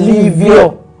kama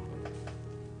alivyo.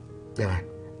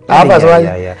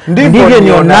 Ndivyo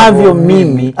nionavyo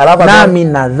mimi, nami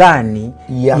nadhani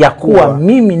ya kuwa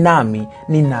mimi nami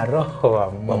nina roho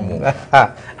wa Mungu.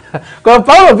 Kwa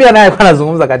Paulo pia naye alikuwa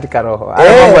anazungumza katika roho.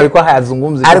 Mungu alikuwa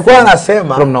hayazungumzi. Alikuwa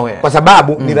anasema kwa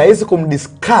sababu ni rahisi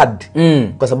kumdiscard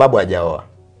kwa sababu hajaoa.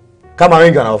 Kama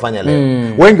wengi wanaofanya leo.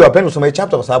 Wengi wapenda kusoma hii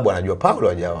chapter kwa sababu wanajua Paulo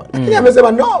hajaoa. Lakini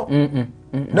amesema no.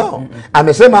 No.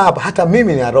 Amesema hapa hata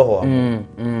mimi ni roho wa Mungu.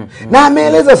 Na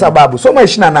ameeleza sababu. Soma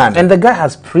 28. And the guy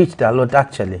has preached a lot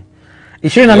actually.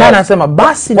 28 anasema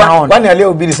basi naona. Kwani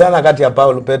aliyehubiri sana kati ya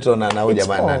Paulo, Petro na huyu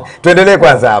jamani. Tuendelee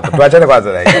kwanza hapa. Tuachane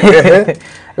kwanza na hii.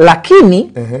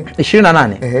 Lakini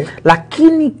 28.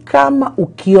 Lakini kama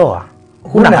ukioa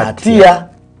huna hatia.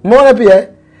 Umeona pia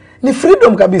ni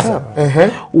freedom kabisa.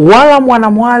 Wala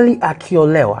mwanamwali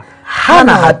akiolewa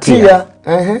hana hatia.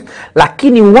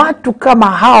 Lakini watu kama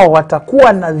hao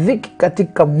watakuwa na dhiki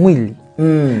katika mwili.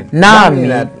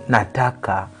 Nami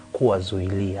nataka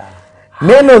kuwazuilia.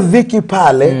 Neno dhiki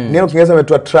pale, neno Kiingereza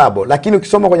imeitwa trouble, lakini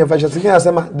ukisoma kwenye version nyingine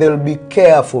anasema they'll be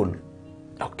careful.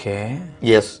 Okay.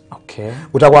 Yes. Okay.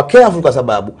 Utakuwa careful kwa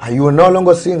sababu you are no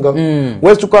longer single.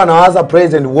 Wewe tukawa nawaza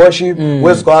praise and worship,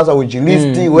 wewe tukawaza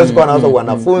ujilisti, wewe tukawa nawaza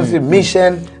wanafunzi,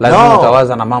 mission. Lazima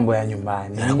utawaza na mambo ya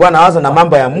nyumbani. Kwa nawaza na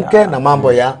mambo ya mke na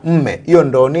mambo ya mme. Hiyo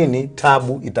ndo nini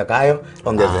tabu itakayo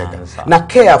ongezeka. Na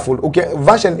careful,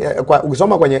 version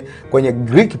ukisoma kwenye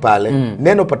Greek pale,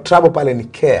 neno pa trouble pale ni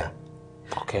care.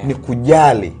 Okay. Ni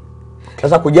kujali.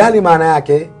 Sasa kujali maana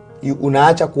yake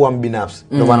unaacha kuwa mbinafsi.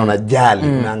 Ndio maana unajali,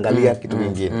 unaangalia kitu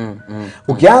kingine.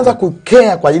 Ukianza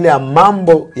kukea kwa ajili ya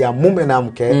mambo ya mume na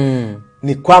mke,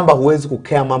 ni kwamba huwezi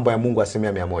kukea mambo ya Mungu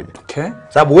 100%. Okay.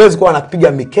 Sababu huwezi kuwa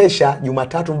unapiga mikesha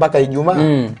Jumatatu mpaka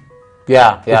Ijumaa.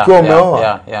 Ukiwa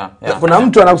umeoa. Kuna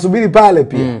mtu anakusubiri pale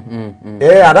pia.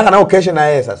 Anataka nao kesho na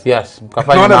yeye sasa. Yes,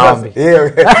 mkafanya maombi.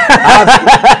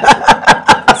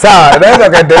 Sawa, naweza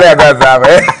kaendelea kwanza hapa.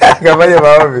 Kafanya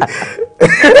maombi.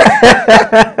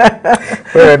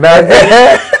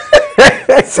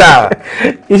 Sawa.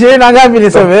 20 na ngapi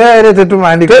niseme? Lete tu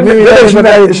maandiko. Mimi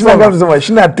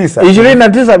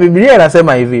 29 Biblia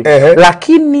inasema hivi.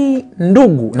 Lakini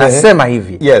ndugu, nasema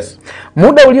hivi. Yes.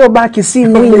 Muda uliobaki si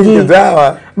mwingi.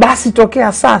 Basi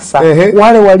tokea sasa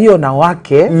wale walio na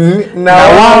wake na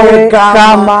wawe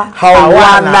kama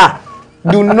hawana.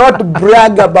 Do not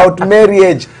brag about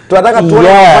marriage. Tunataka tuone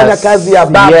kufanya kazi ya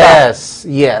baba. Yes,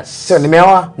 yes. Sio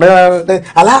nimeoa.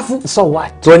 Alafu so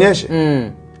what? Tuonyeshe.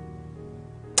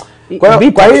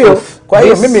 Kwa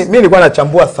hiyo mimi nilikuwa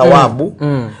nachambua thawabu.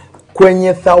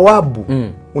 Kwenye thawabu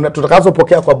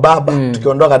tutakazopokea kwa baba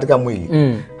tukiondoa katika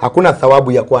mwili. Hakuna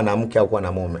thawabu ya kuwa na mke au kuwa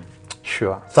na mume.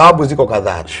 Sure. Thawabu ziko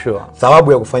kadhaa. Sure.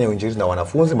 Thawabu ya kufanya uinjilisti na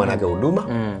wanafunzi, maana yake huduma.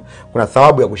 Kuna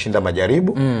thawabu ya kushinda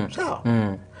majaribu. Sawa.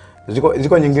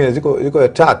 Ziko nyingine, ziko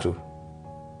 3.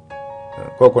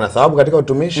 Kwa kuna thawabu katika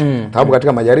utumishi, thawabu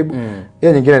katika majaribu.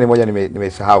 Hiyo nyingine ni moja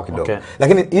nimeisahau kidogo. Okay.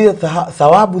 Lakini hizo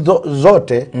thawabu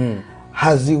zote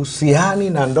hazihusiani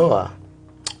na ndoa.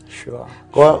 Sure.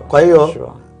 Kwa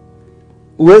hiyo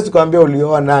huwezi kuambia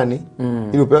ulioa nani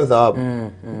ili upewe thawabu.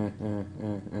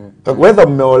 Whether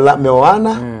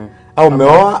mmeoana au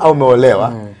umeoa au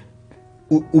umeolewa,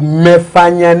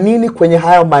 umefanya nini kwenye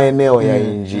hayo maeneo ya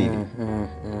injili?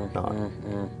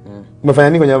 Umefanya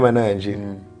nini kwenye hayo maeneo ya injili?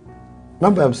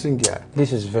 Mambo ya msingi haya.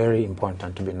 This is very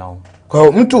important to be known. Kwa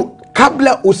hiyo mtu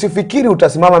kabla usifikiri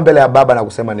utasimama mbele ya baba na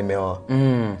kusema nimeoa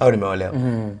au nimeolewa.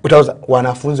 Utauza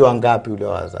wanafunzi wangapi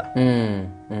uliowazaa?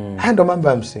 Haya ndio mambo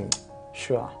ya msingi.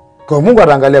 Sure. Kwa Mungu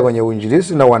ataangalia kwenye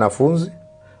uinjilisti na wanafunzi,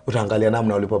 utaangalia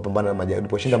namna ulipopambana na majaribu,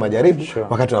 uliposhinda majaribu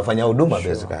wakati unafanya huduma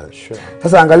basically.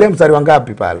 Sasa angalia mstari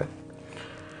wangapi pale?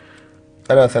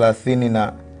 Mstari wa 30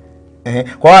 na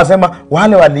kwa wanasema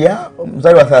wale waliao,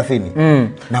 mstari wa 30.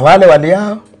 Na wale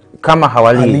waliao kama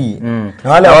hawali.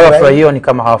 Na wale wafurahio ni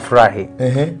kama hawafurahi.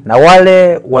 Na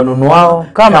wale wanunuao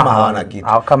kama hawana kitu.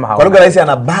 Kwa lugha rahisi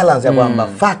ana balance ya kwamba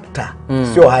factor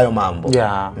sio hayo mambo.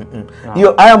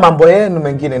 Hiyo hayo mambo yenu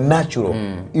mengine natural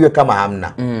iwe kama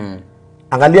hamna.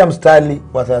 Angalia mstari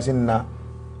wa 31.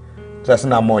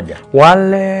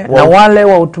 Wale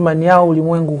wa utumaniao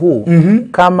ulimwengu huu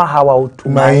kama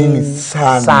hawautumaini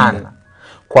sana.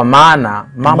 Kwa maana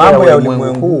mambo ya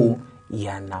ulimwengu huu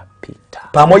yanapita.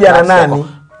 Pamoja na nani?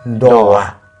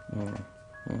 Ndoa.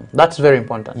 That's very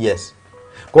important. Yes.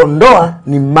 Kwa ndoa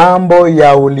ni mambo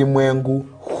ya ulimwengu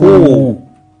huu.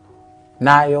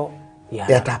 Nayo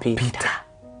yatapita.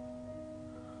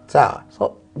 Sawa.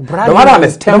 So ndio maana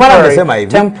amesema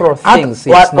hivi.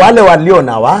 Wale walio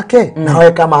na wake na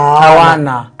wawe kama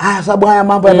hawana. Sababu haya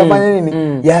mambo yatafanya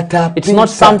nini? Yatapita. It's not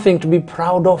something to be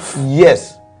proud of.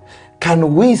 Yes. Can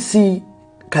we see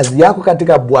kazi yako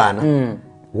katika Bwana?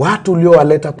 Watu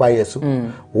uliowaleta kwa Yesu,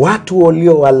 watu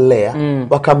uliowalea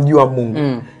wakamjua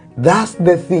Mungu. That's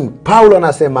the thing. Paulo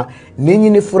anasema ninyi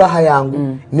ni furaha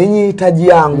yangu, ninyi hitaji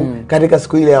yangu katika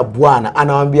siku ile ya Bwana.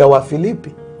 Anawaambia wa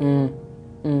Filipi.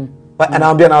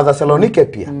 Anawaambia na Wathesalonike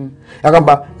pia. Ya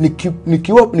kwamba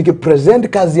nikipresent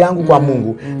kazi yangu kwa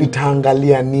Mungu,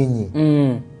 nitaangalia ninyi.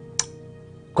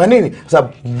 Kwa nini?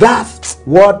 Sababu that's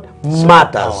what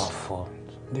matters.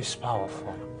 This powerful.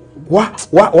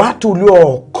 Watu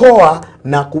uliookoa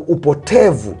na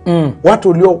upotevu, watu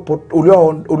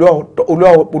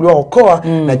uliookoa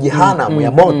na jehanamu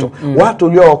ya moto, watu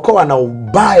uliookoa na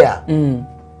ubaya,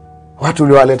 watu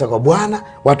uliowaleta kwa Bwana,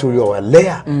 watu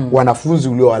uliowalea, wanafunzi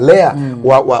uliowalea,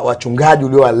 wachungaji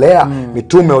uliowalea,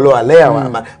 mitume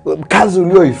uliowalea, kazi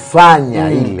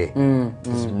ulioifanya ile.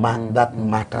 That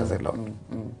matters a lot.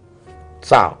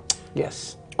 Sawa.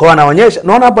 Yes. Kwa anaonyesha,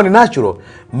 naona hapo ni natural.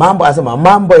 Mambo anasema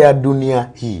mambo ya dunia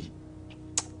hii.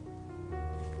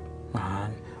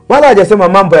 Wala hajasema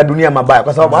mambo ya dunia mabaya,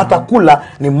 kwa sababu hata kula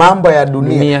ni mambo ya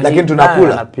dunia lakini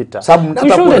tunakula. Sababu hata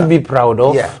kula. We shouldn't be proud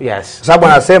of. Yes. Sababu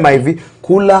anasema hivi,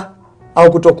 kula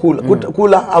au kutokula.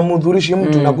 Kula amudhurishi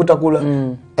mtu na kutakula.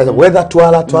 Whether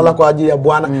twala kwa ajili ya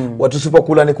Bwana,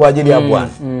 tusipokula ni kwa ajili ya Bwana.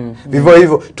 Vivyo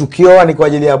hivyo tukioa ni kwa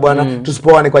ajili ya Bwana,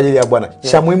 tusipooa ni kwa ajili ya Bwana.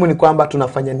 Cha muhimu ni kwamba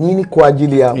tunafanya nini kwa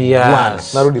ajili ya Bwana.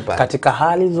 Narudi pale. Katika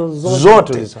hali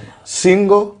zote,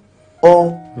 single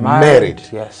or married.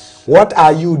 Yes. What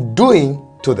are you doing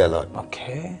to the Lord?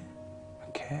 Okay.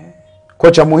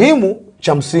 Kwa cha muhimu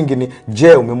cha msingi ni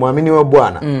je, umemwamini wewe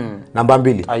Bwana? Namba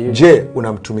 2, je,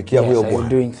 unamtumikia huyo Bwana?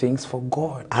 Doing things for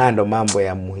God. Haya ndo mambo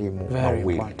ya muhimu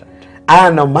mawili. Haya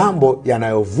ndo mambo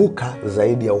yanayovuka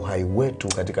zaidi ya uhai wetu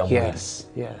katika mwili. Yes.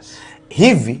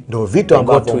 Hivi ndo vitu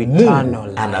ambavyo Mungu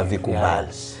anavikubali.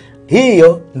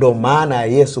 Hiyo ndo maana ya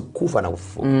Yesu kufa na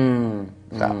kufufuka.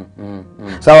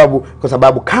 Kwa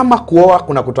sababu kama kuoa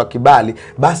kuna kutoa kibali,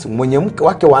 basi mwenye mke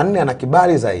wake wa 4 ana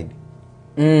kibali zaidi.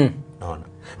 Naona.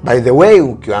 By the way,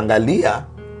 ukiangalia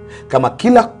kama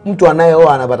kila mtu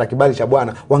anayeoa anapata kibali cha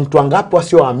Bwana, watu wangapi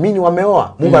wasioamini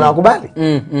wameoa, Mungu anawakubali?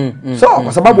 So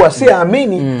kwa sababu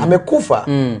asiyeamini amekufa,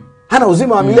 hana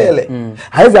uzima wa milele,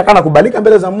 hawezi akana kubalika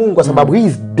mbele za Mungu kwa sababu he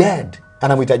is dead,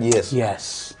 anamhitaji Yesu.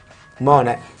 Yes.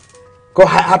 Umeona? Kwa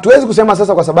hatuwezi kusema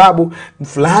sasa kwa sababu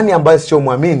fulani ambaye sio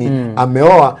muamini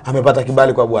ameoa amepata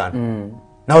kibali kwa Bwana.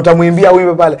 Na utamuimbia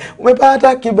wimbo pale,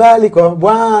 umepata kibali kwa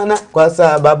Bwana kwa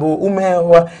sababu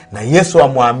umeoa na Yesu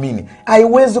amwamini.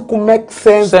 Haiwezi ku make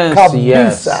sense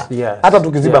kabisa. Yes. Hata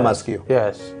tukiziba masikio.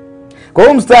 Yes. Kwa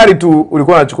hiyo mstari tu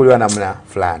ulikuwa unachukuliwa namna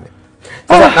fulani.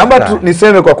 Sasa naomba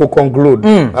niseme kwa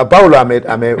kuconclude. Paulo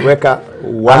ameweka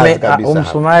wazi kabisa.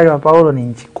 Msumari wa Paulo ni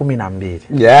inchi 12.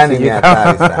 Yaani ni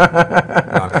hatari sana.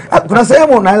 Kuna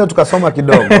sehemu unaweza tukasoma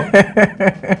kidogo.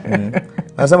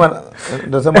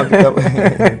 Nasema kitabu.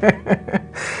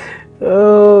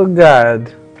 Oh God.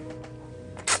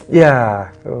 Yeah.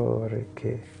 Oh,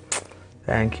 okay.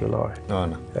 Thank you, Lord.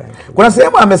 Naona. Thank you. Kuna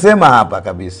sehemu amesema hapa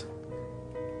kabisa.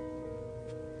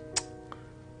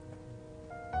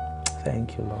 Thank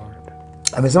you, Lord.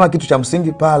 Amesema kitu cha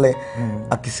msingi pale,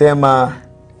 akisema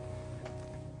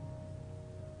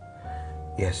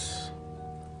yes.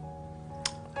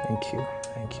 Thank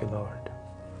you, Lord.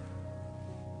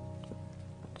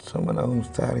 Soma na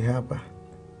mstari hapa.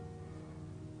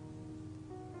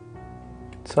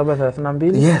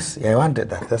 7:32. Yes, I wanted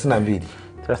that.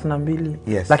 32.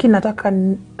 Yes. Lakini nataka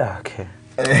okay.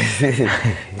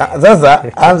 Sasa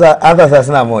anza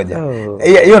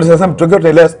 31. Hiyo ndio sasa mtokeo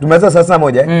tuelewa. Tumeweza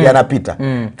 31 yanapita.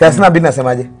 32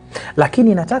 nasemaje?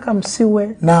 Lakini nataka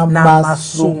msiwe na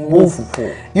masumbufu.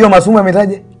 Hiyo masumbufu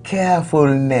ametaje?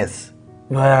 Carefulness.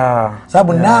 Yeah.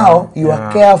 Sababu now you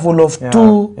are careful of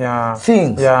two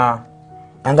things. Yeah.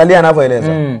 Angalia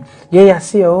anavyoeleza. Yeye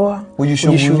asiyeoa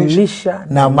hujishughulisha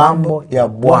na mambo ya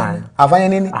Bwana. Afanye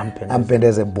nini?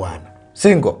 Ampendeze Bwana.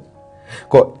 Single.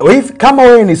 Kama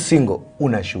wewe ni single,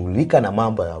 unashughulika na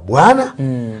mambo ya Bwana,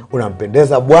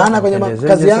 unampendeza Bwana kwenye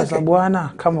kazi yake. Sasa Bwana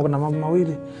kama kuna mambo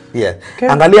mawili. Yes. Okay.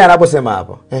 Angalia anaposema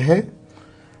hapo.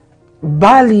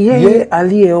 Bali yeye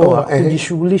aliyeoa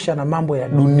hujishughulisha na mambo ya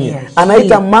dunia.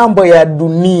 Anaita mambo ya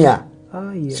dunia.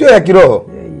 Sio ya kiroho.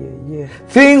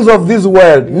 Things of this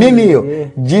world. Nini hiyo?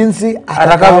 Jinsi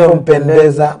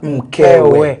atakavyompendeza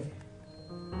mkewe.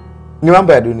 Ni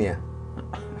mambo ya dunia.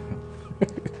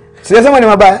 Sijasema ni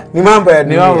mabaya, ni mambo ya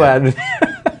dunia. Ni mambo ya dunia.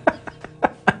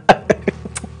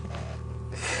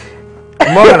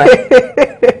 Mbona?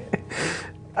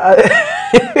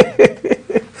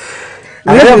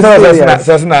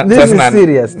 This is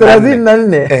serious.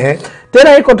 34.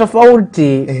 Tena iko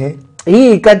tofauti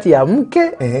hii kati ya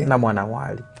mke na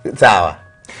mwanamwali. Sawa.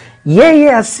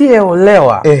 Yeye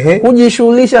asiyeolewa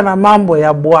hujishughulisha na mambo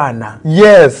ya Bwana.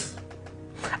 Yes.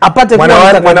 Apate kuwa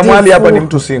mtakatifu. Mwanamwali hapa ni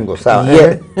mtu single, sawa.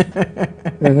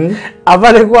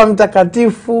 Apate kuwa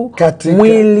mtakatifu katika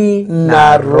mwili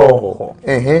na roho.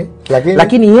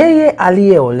 Lakini yeye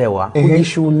aliyeolewa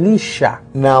hujishughulisha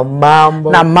na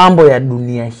mambo ya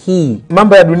dunia hii.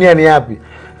 Mambo ya dunia ni yapi?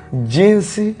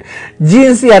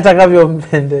 Jinsi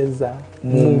atakavyompendeza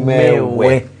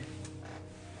mumewe.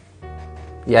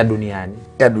 Ya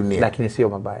duniani. Lakini sio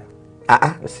mabaya.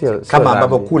 Kama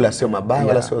ambapo kula sio mabaya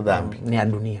wala sio dhambi. Ni ya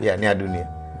dunia. Ni ya dunia.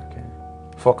 Okay.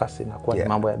 Focus inakuwa ni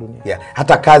mambo ya dunia.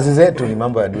 Hata kazi zetu ni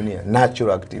mambo ya dunia,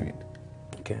 natural activity.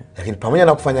 Okay. Lakini pamoja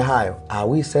na kufanya hayo, are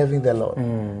we serving the Lord?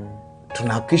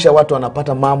 Tunahakikisha watu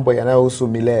wanapata mambo yanayohusu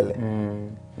milele.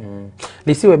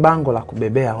 Lisiwe bango la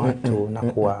kubebea watu na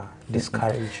kuwa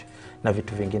discourage na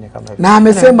vitu vingine kama hivyo. Na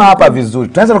amesema hapa vizuri.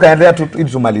 Tunaweza tukaendelea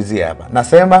ili tumalizie hapa.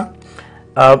 Nasema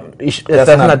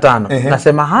 35.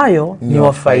 Nasema hayo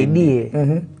niwafaidie.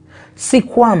 Si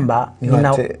kwamba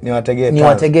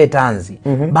niwategee tanzi,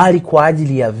 bali kwa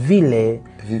ajili ya vile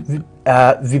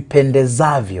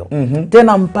vipendezavyo.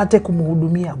 Tena mpate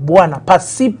kumhudumia Bwana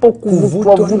pasipo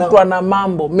kuvutwa na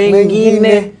mambo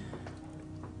mengine.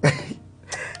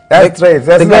 That's right.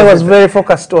 The guy was very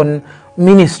focused on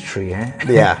ministry.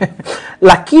 Yeah.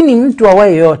 Lakini mtu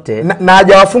awaye yote na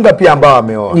hajawafunga pia ambao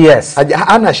wameoa. Yes.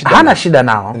 Hana shida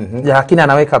nao. Lakini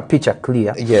anaweka picha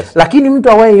clear. Yes. Lakini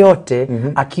mtu awaye yote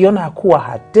akiona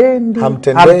kuwa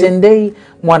hamtendei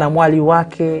mwanamwali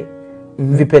wake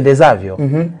vipendezavyo,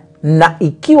 na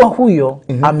ikiwa huyo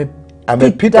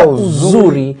amepita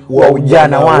uzuri wa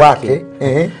ujana wake,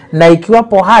 na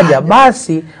ikiwapo haja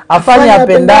basi afanye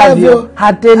apendavyo,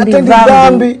 hatendi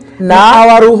dhambi na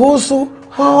awaruhusu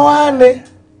waoane.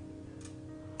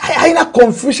 Haina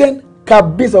confusion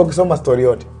kabisa ukisoma story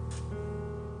yote.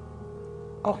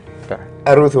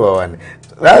 Ruth waoane.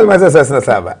 Lazima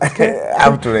 37. Okay.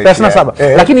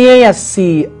 37. Lakini yeye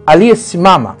si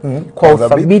aliyesimama kwa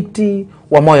uthabiti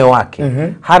wa moyo wake.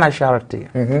 Hana sharti.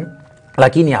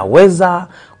 Lakini aweza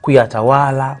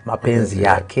kuyatawala mapenzi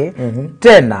yake.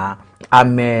 Tena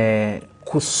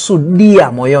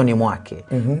amekusudia moyoni mwake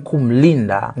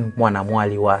kumlinda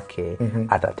mwanamwali wake,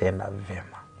 atatenda vyema.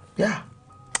 Yeah.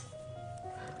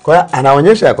 Kwa hiyo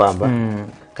anaonyesha ya kwamba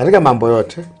katika mambo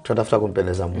yote tunatafuta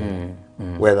kumpendeza Mungu.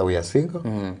 Whether we are single,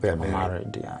 we are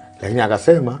married. Lakini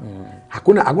akasema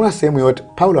hakuna sehemu yote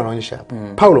Paulo anaonyesha hapa.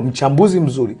 Paulo mchambuzi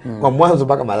mzuri kwa mwanzo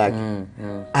mpaka Malaki.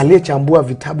 Aliyechambua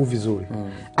vitabu vizuri.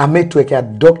 Ametuwekea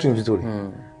doctrine vizuri.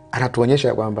 Anatuonyesha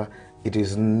ya kwamba it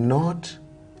is not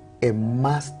a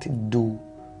must do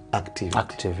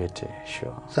activity.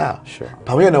 Sure. Sawa. Sure.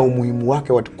 Pamoja na umuhimu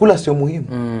wake wote, kula sio muhimu.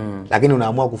 Lakini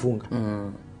unaamua kufunga.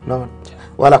 No.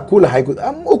 Wala kula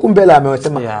huku mbele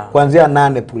amesema kuanzia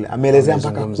 8 pule. Ameelezea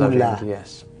mpaka kula.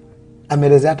 Yes.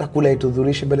 Ameelezea hata kula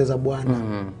itudhurishe mbele za Bwana.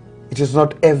 It is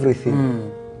not everything.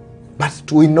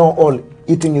 But we know all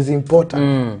eating is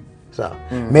important. So,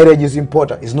 marriage is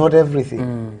important. It's not everything.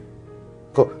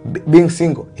 Being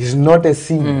single is not a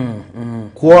sin.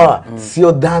 Kwa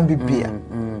sio dhambi pia.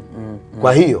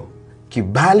 Kwa hiyo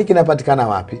kibali kinapatikana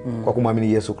wapi? Kwa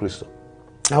kumwamini Yesu Kristo.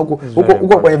 Na huko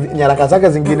kwa nyaraka zake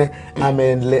zingine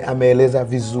ameeleza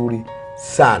vizuri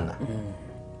sana.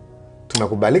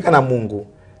 Tunakubalika na Mungu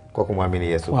kwa kumwamini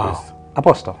Yesu Kristo.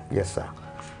 Apostle. Yes sir.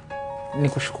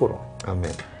 Nikushukuru.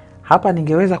 Amen. Hapa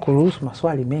ningeweza kuruhusu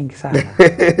maswali mengi sana.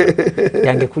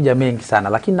 Yangekuja mengi sana,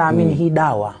 lakini naamini hii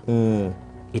dawa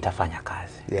itafanya kazi.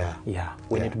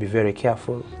 We need to be very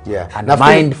careful and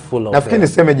mindful of. Nafikiri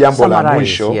niseme jambo la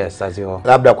mwisho.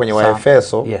 Labda kwenye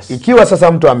Waefeso, ikiwa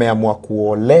sasa mtu ameamua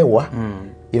kuolewa,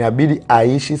 inabidi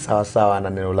aishi sawa sawa na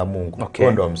neno la Mungu.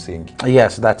 Huo ndio msingi.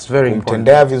 Yes, that's very important.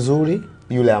 Kumtendea vizuri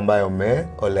yule ambaye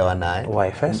umeolewa naye.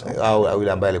 Waefeso au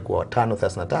yule ambaye alikuwa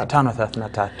 5:33.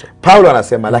 5:33. Paulo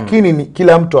anasema lakini ni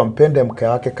kila mtu ampende mke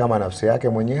wake kama nafsi yake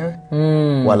mwenyewe.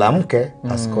 Wala mke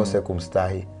asikose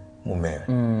kumstahi mumewe.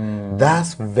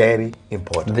 That's very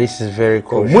important. This is very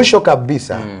cool. Mwisho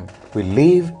kabisa, we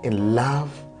live in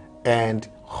love and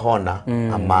honor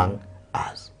among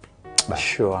us.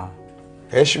 Sure.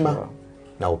 Heshima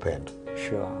na upendo.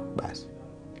 Sure. Basi.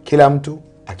 Kila mtu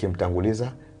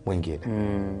akimtanguliza mwingine.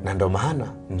 Na ndio maana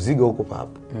mzigo uko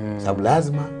hapo. Sababu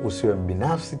lazima usiwe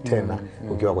binafsi tena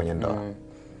ukiwa kwenye ndoa.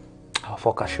 Our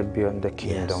focus should be on the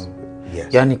kingdom. Yes.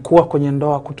 Yani kuwa kwenye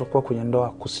ndoa, kutokuwa kwenye ndoa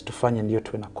kusitufanye ndio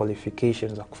tuwe na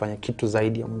qualifications za kufanya kitu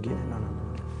zaidi ya mwingine.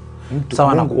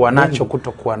 Sawa na kuwa nacho,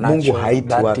 kutokuwa nacho. Mungu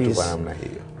haiti watu kwa namna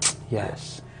hiyo.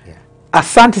 Yes.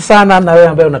 Asante sana na wewe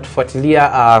ambaye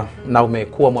unatufuatilia na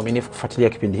umekuwa mwaminifu kufuatilia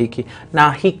kipindi hiki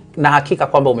na hakika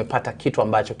kwamba umepata kitu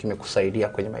ambacho kimekusaidia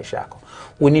kwenye maisha yako.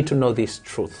 We need to know this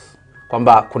truth.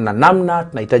 Kwamba kuna namna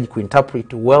tunahitaji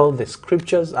kuinterpret well the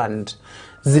scriptures and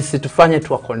zisitufanye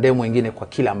tuwakondemu wengine kwa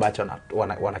kile ambacho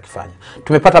wanakifanya.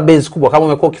 Tumepata base kubwa kama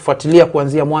umekuwa ukifuatilia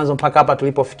kuanzia mwanzo mpaka hapa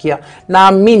tulipofikia.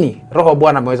 Naamini Roho wa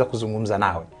Bwana ameweza kuzungumza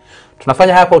nawe.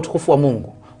 Tunafanya haya kwa utukufu wa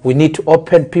Mungu. We need to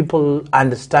open people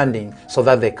understanding so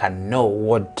that they can know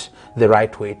what the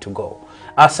right way to go.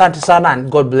 Asante sana and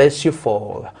God bless you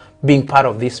for being part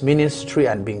of this ministry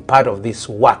and being part of this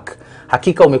work.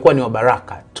 Hakika umekuwa ni wa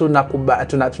baraka.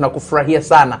 Tunakufurahia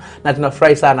sana na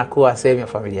tunafurahi sana kuwa sehemu ya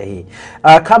familia hii.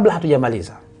 Kabla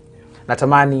hatujamaliza,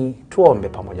 natamani tuombe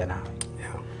pamoja nawe.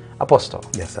 Apostle.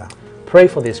 Yes sir. Pray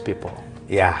for these people.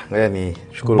 Yani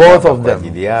shukuru both of them.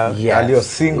 Walio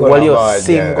single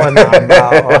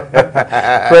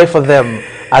Pray for them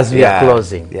as we are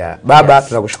closing. Baba,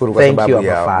 tunakushukuru kwa sababu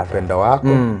ya upendo wako.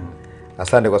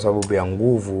 Asante kwa sababu ya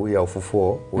nguvu ya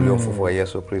ufufuo uliofufua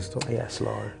Yesu Kristo. Yes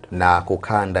Lord. Na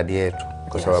kukaa ndani yetu.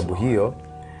 Kwa sababu hiyo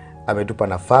ametupa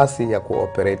nafasi ya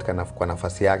kuoperate kwa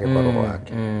nafasi yake kwa Roho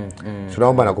wake.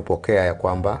 Tunaomba na kupokea ya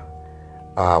kwamba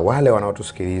wale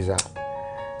wanaotusikiliza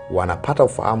wanapata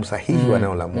ufahamu sahihi wa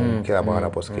neno la Mungu kila mara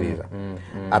wanaposikiliza.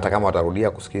 Hata kama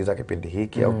watarudia kusikiliza kipindi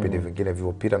hiki au vipindi vingine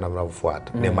vilivyopita na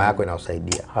vinavyofuata, neema yako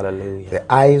inawasaidia. Hallelujah. The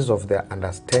eyes of their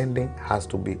understanding has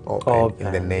to be opened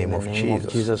in the name of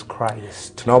Jesus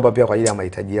Christ. Tunaomba pia kwa ajili ya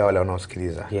mahitaji yao wale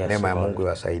wanaosikiliza. Neema ya Mungu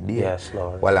iwasaidie.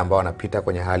 Wale ambao wanapita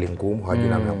kwenye hali ngumu hawajui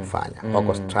namna ya kufanya,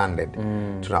 wako stranded.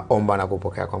 Tunaomba na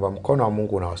kupokea kwamba mkono wa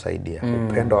Mungu unawasaidia.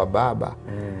 Upendo wa Baba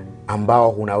ambao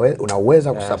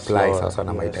unaweza kusupply sasa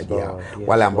na mahitaji mahitaji yao.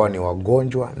 Wale ambao ni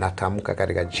wagonjwa natamka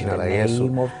katika jina la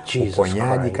Yesu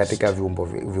uponyaji katika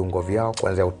viungo vyao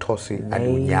kuanzia utosi hadi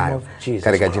unyayo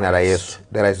katika jina la Yesu.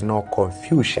 There is no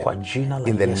confusion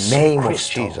in the name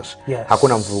of Jesus.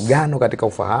 Hakuna mvurugano katika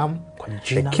ufahamu.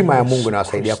 Hekima ya Mungu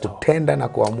inawasaidia kutenda na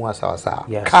kuamua sawa sawa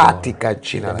katika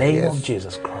jina la Yesu.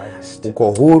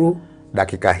 Uko huru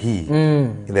dakika hii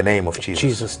in the name of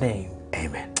Jesus.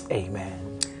 Amen. Amen.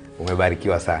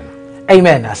 Umebarikiwa sana.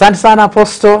 Amen. Asante sana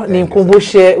Apostle.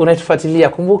 Nimkumbushe unatufuatilia,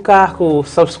 kumbuka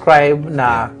kusubscribe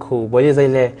na kubonyeza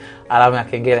ile alama ya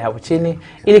kengele hapo chini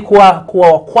ili kuwa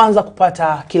wa kwanza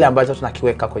kupata kile ambacho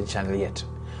tunakiweka kwenye channel yetu.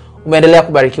 Umeendelea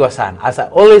kubarikiwa sana. As I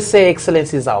always say,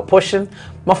 excellence is our portion.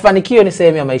 Mafanikio ni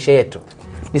sehemu ya maisha yetu.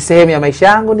 Ni sehemu ya maisha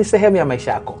yangu, ni sehemu ya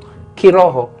maisha yako,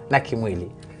 kiroho na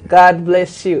kimwili. God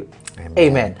bless you.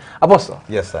 Amen. Apostle.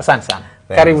 Yes, sir. Asante sana.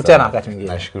 Karibu tena wakati mwingine.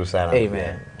 Nashukuru sana.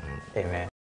 Amen. Amen.